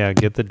package. Yeah,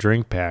 get the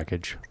drink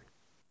package.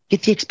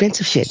 Get the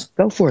expensive shit.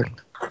 Go for it.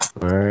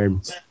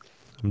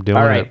 I'm doing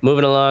All right,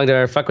 moving along to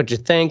our fuck what you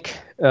think.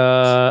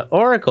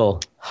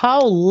 Oracle,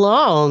 how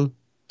long?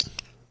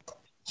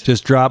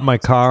 Just drop my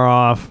car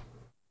off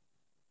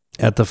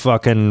at the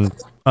fucking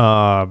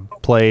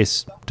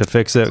place to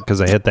fix it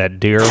because I hit that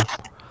deer.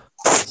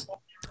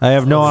 I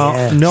have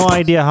no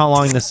idea how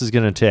long this is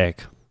going to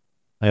take.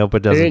 I hope it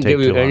doesn't take too long.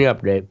 They didn't give you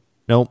any update.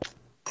 Nope.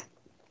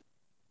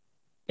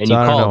 And you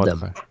called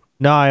them?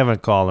 No, I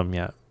haven't called them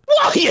yet.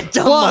 Oh, you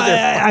dumb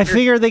motherfucker. I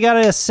figure they got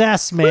to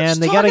assess, man.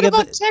 They got to get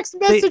the text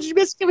message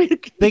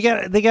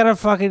miscommunication. They got to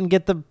fucking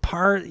get the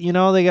part, they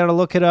got to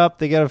look it up.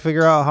 They got to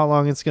figure out how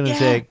long it's going to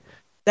take.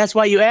 That's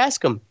why you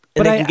ask them.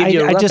 But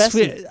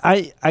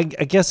I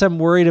guess I'm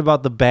worried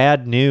about the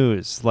bad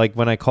news. Like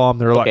when I call them,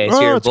 they're like,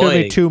 "Oh, it's going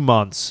to be 2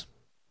 months."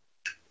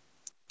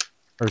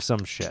 Or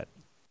some shit.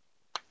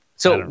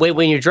 So wait,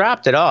 when you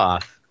dropped it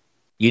off,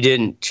 you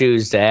didn't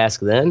choose to ask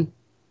then?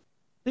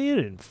 They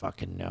didn't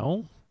fucking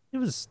know. It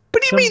was.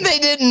 What do you mean they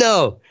didn't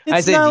know?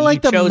 It's not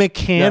like the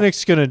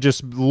mechanic's gonna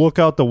just look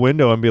out the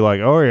window and be like,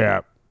 "Oh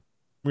yeah,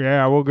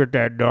 we'll get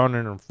that done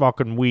in a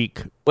fucking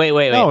week."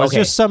 Wait. No, it's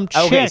just some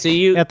chick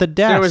at the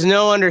desk. There was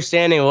no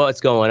understanding of what's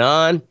going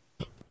on.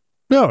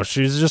 No,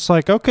 she's just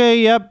like, "Okay,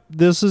 yep,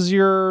 this is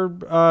your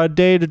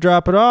day to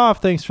drop it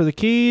off. Thanks for the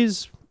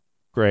keys."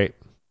 Great.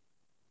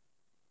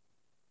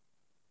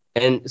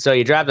 And so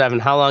you dropped off,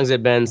 and how long has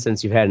it been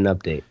since you've had an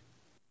update?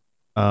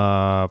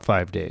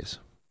 5 days.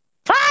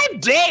 5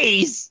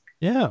 days?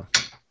 Yeah.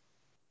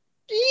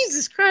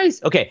 Jesus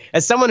Christ. Okay,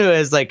 as someone who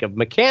is like a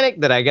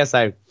mechanic that I guess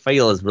I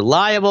feel is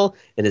reliable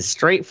and is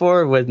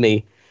straightforward with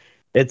me,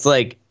 it's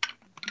like,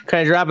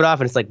 kind of drop it off,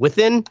 and it's like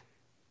within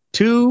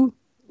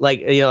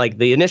like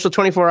the initial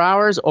 24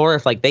 hours, or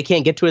if like they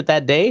can't get to it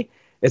that day,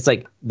 it's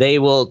like they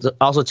will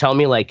also tell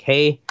me like,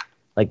 hey,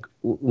 like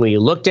we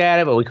looked at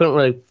it, but we couldn't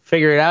really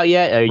figure it out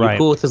yet. Are you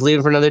cool with us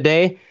leaving for another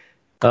day?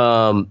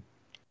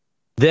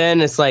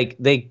 Then it's like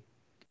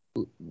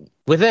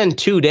within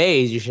 2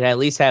 days, you should at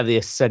least have the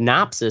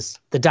synopsis,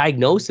 the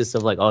diagnosis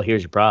of like, oh,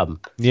 here's your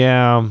problem.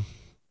 Yeah.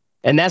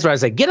 And that's where I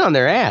was like, get on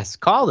their ass,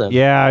 call them.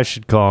 Yeah, I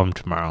should call them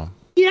tomorrow.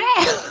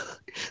 Yeah.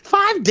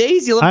 5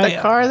 days you left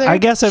the car there. I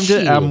guess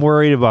I'm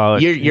worried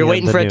about. You're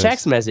waiting for a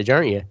text message,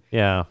 aren't you?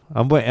 Yeah,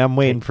 I'm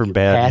waiting for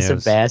bad news.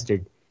 Passive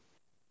bastard.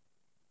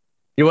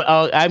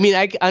 I mean,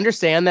 I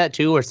understand that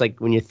too. Where it's like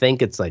when you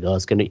think it's like, oh,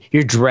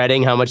 you're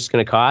dreading how much it's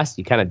gonna cost.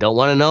 You kind of don't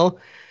want to know.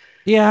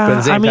 Yeah, but at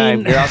the same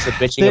time, you're also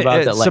bitching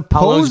about that.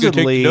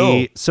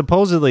 Like,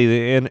 supposedly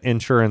the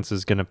insurance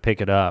is gonna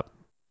pick it up.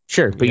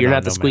 Sure, but you're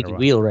not the squeaky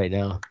wheel right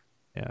now.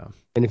 Yeah,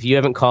 and if you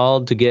haven't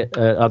called to get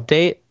an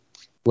update,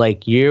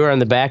 like you're on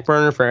the back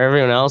burner for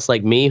everyone else,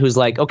 like me, who's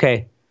like,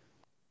 okay,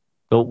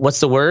 but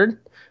what's the word?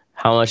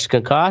 How much it's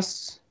gonna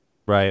cost?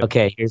 Right.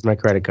 Okay, here's my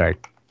credit card.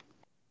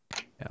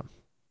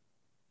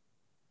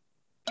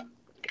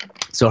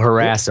 So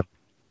harass them.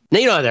 No,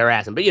 you don't have to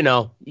harass them, but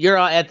you're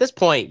at this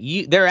point.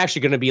 They're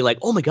actually going to be like,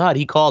 "Oh my God,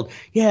 he called."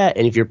 Yeah,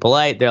 and if you're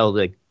polite, they're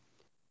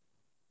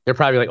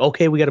probably like,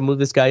 "Okay, we got to move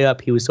this guy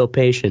up. He was so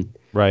patient."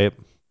 Right.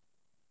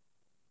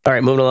 All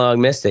right, moving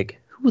along, Mystic.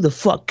 Who the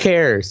fuck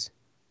cares?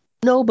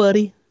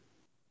 Nobody.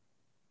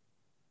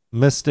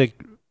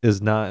 Mystic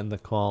is not in the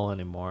call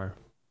anymore.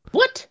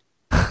 What?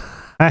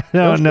 I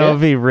don't know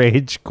if he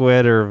rage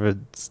quit or if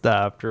it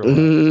stopped or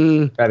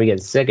what. Probably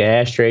getting sick of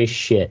Ashtray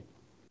shit.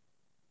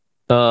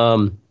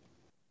 All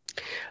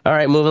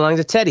right, moving along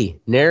to Teddy.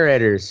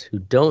 Narrators who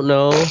don't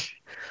know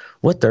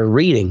what they're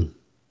reading.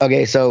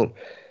 Okay, so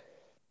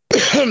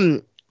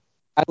I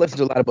listen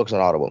to a lot of books on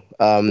Audible,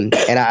 and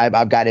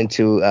I've got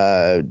into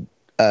a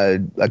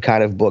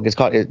kind of book. It's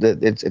called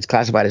it's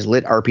classified as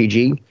lit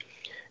RPG.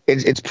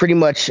 It's pretty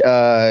much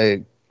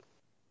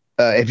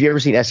have you ever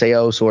seen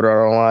SAO, Sword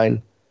Art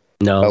Online?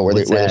 No, where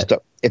they're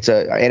stuck. It's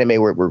an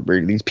anime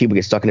where these people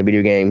get stuck in a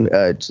video game.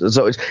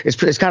 So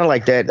it's kind of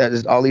like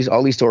that. All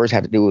these stories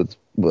have to do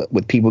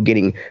with people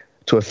getting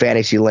to a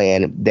fantasy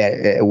land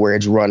that where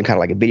it's run kind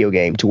of like a video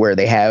game, to where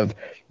they have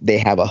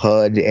a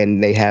HUD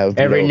and they have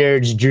every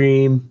nerd's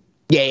dream.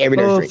 Yeah, every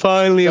nerd's dream.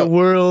 Finally a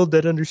world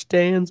that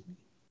understands me.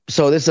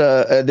 So this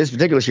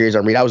particular series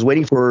I'm reading, I was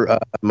waiting for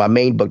my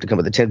main book to come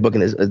out, the 10th book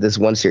in this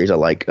one series I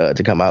like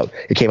to come out.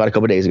 It came out a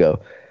couple days ago.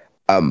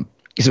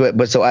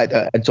 So I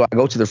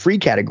go to the free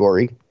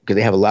category because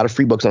they have a lot of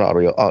free books on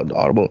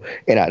Audible,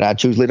 and I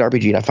choose lit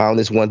RPG, and I found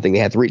this one thing. They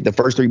had the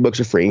first 3 books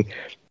are free,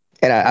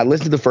 and I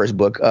listened to the first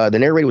book. The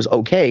narrator was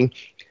okay,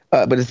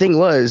 but the thing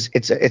was,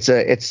 it's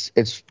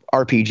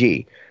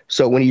RPG.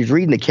 So when you're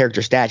reading the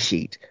character stat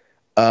sheet,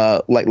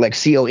 like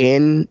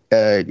CON,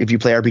 if you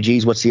play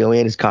RPGs, what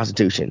CON is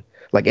Constitution,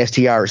 like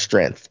STR is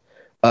Strength,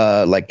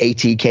 like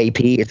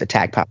ATKP is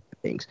Attack Power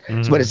things.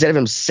 Mm-hmm. But instead of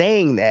him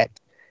saying that,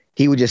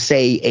 he would just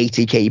say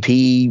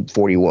ATKP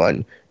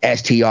 41,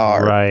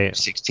 STR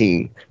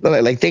 16,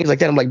 like things like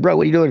that. I'm like, bro,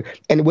 what are you doing?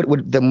 And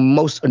what the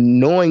most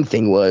annoying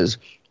thing was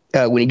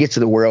when he gets to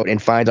the world and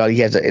finds out he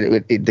has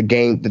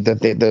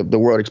the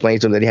world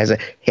explains to him that he has a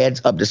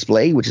heads-up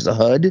display, which is a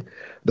HUD.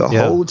 The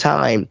whole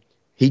time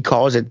he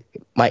calls it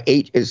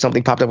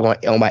something popped up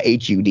on my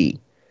HUD.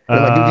 And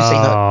I'm like, dude, just say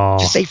HUD.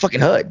 Just say fucking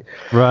HUD.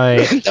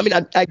 Right. I mean,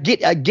 I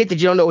get that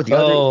you don't know what the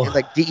other,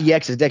 like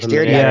DEX is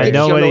dexterity. Yeah,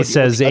 nobody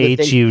says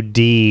HUD.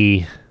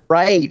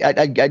 Right.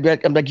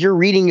 I'm like, you're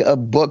reading a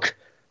book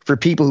for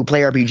people who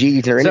play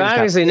RPGs. So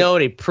obviously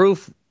nobody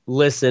proof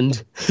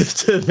listened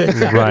to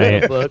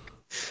this book.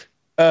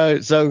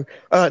 So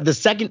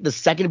the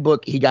second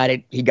book he got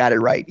it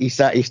right. He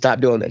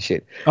stopped doing that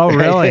shit. Oh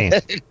really?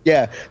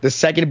 Yeah. The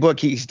second book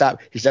he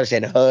started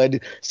saying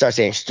HUD, started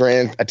saying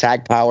strength,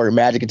 attack power,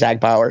 magic attack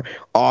power,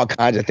 all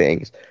kinds of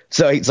things.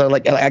 So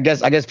like I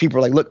guess people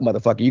are like, look,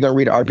 motherfucker, you're gonna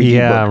read an RPG book.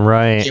 Yeah,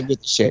 right. Get with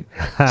the shit.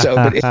 So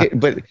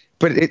but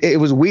it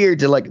was weird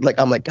to like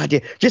I'm like, God damn,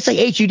 just say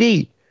HUD.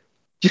 I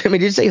mean,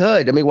 just say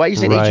HUD. I mean, why are you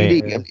saying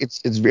HUD?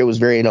 It was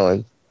very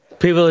annoying.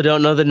 People who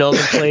don't know the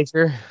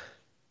nomenclature.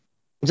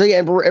 So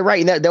yeah, right.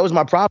 And that was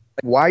my problem.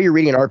 Like, why are you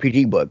reading an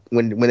RPG book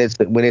when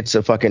it's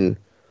a fucking?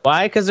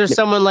 Why? Because there's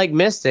someone like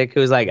Mystic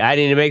who's like, I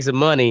need to make some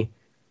money.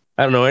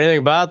 I don't know anything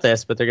about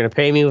this, but they're gonna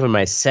pay me with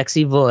my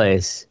sexy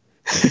voice.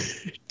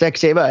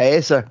 Sexy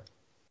voice.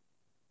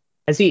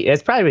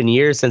 It's probably been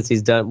years since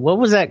he's done. What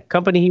was that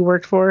company he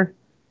worked for?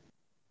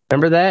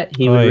 Remember that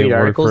he would read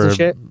articles and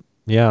shit.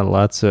 Yeah,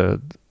 lots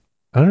of.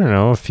 I don't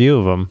know, a few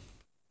of them.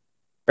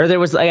 Or there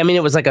was,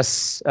 it was like a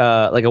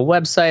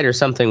website or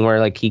something where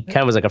like he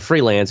kind of was like a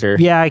freelancer.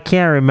 Yeah, I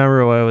can't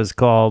remember what it was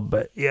called,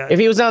 but yeah. If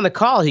he was on the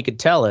call, he could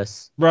tell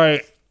us.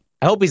 Right.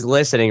 I hope he's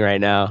listening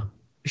right now.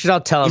 We should all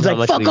tell him he's how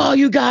like, much fuck all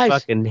you guys.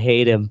 Fucking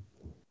hate him.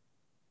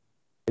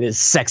 In his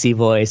sexy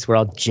voice, we're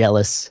all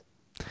jealous.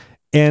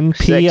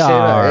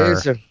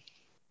 NPR.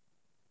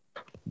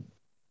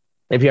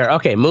 NPR.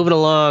 Okay, moving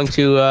along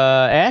to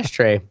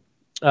Ashtray.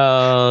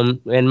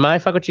 And my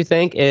fuck what you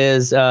think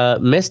is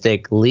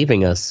Mystic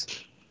leaving us.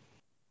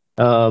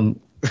 He has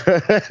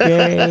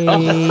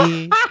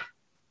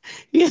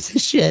a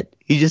shit.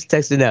 He just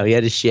texted now. He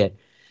had a shit.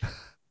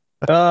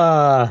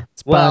 Well,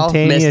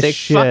 Mystic,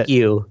 shit. fuck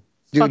you.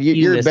 Dude,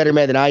 you're a better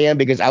man than I am,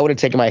 because I would have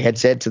taken my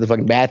headset to the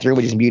fucking bathroom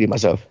and just muted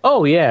myself.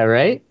 Oh, yeah,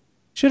 right?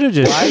 Should have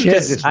just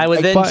shit. I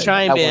would then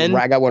chime in.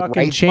 I got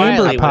right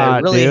chamber pot, I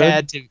really dude.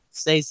 had to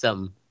say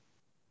something.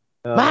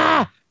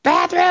 Ma,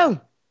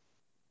 bathroom!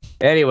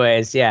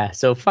 Anyways, yeah,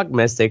 so fuck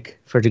Mystic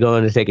for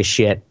going to take a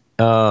shit.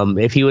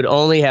 If he would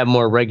only have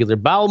more regular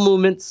bowel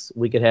movements,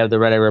 we could have the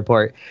Red Eye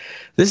Report.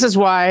 This is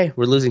why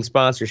we're losing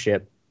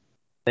sponsorship.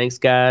 Thanks,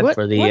 God,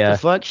 for the... What the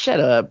fuck? Shut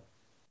up.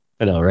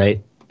 I know,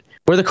 right?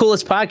 We're the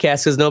coolest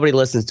podcast because nobody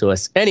listens to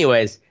us.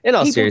 Anyways, in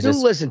all seriousness...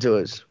 People do listen to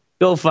us.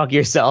 Go fuck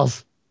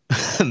yourself.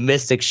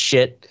 Mystic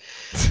shit.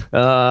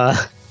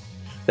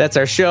 That's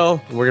our show.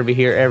 We're going to be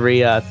here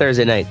every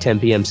Thursday night, 10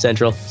 p.m.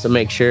 Central. So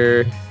make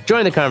sure...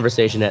 join the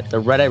conversation at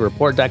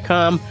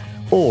theredeyereport.com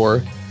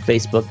or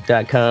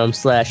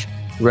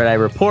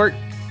facebook.com/redeyereport.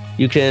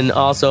 You can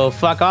also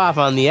fuck off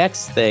on the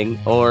X thing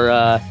or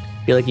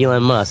be like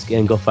Elon Musk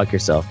and go fuck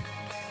yourself.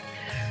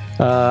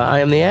 I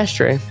am the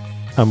Ashtray.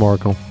 I'm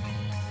Oracle.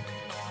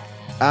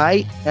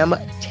 I am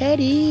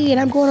Teddy, and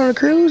I'm going on a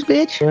cruise,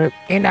 bitch.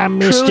 And I'm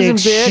Mystic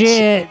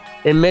Shit.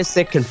 and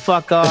Mystic can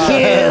fuck off.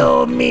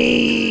 Kill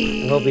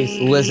me. I hope he's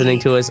listening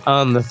to us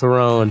on the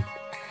throne.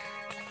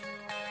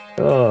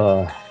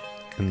 Oh.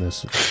 And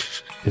this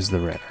is the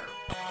Ritter.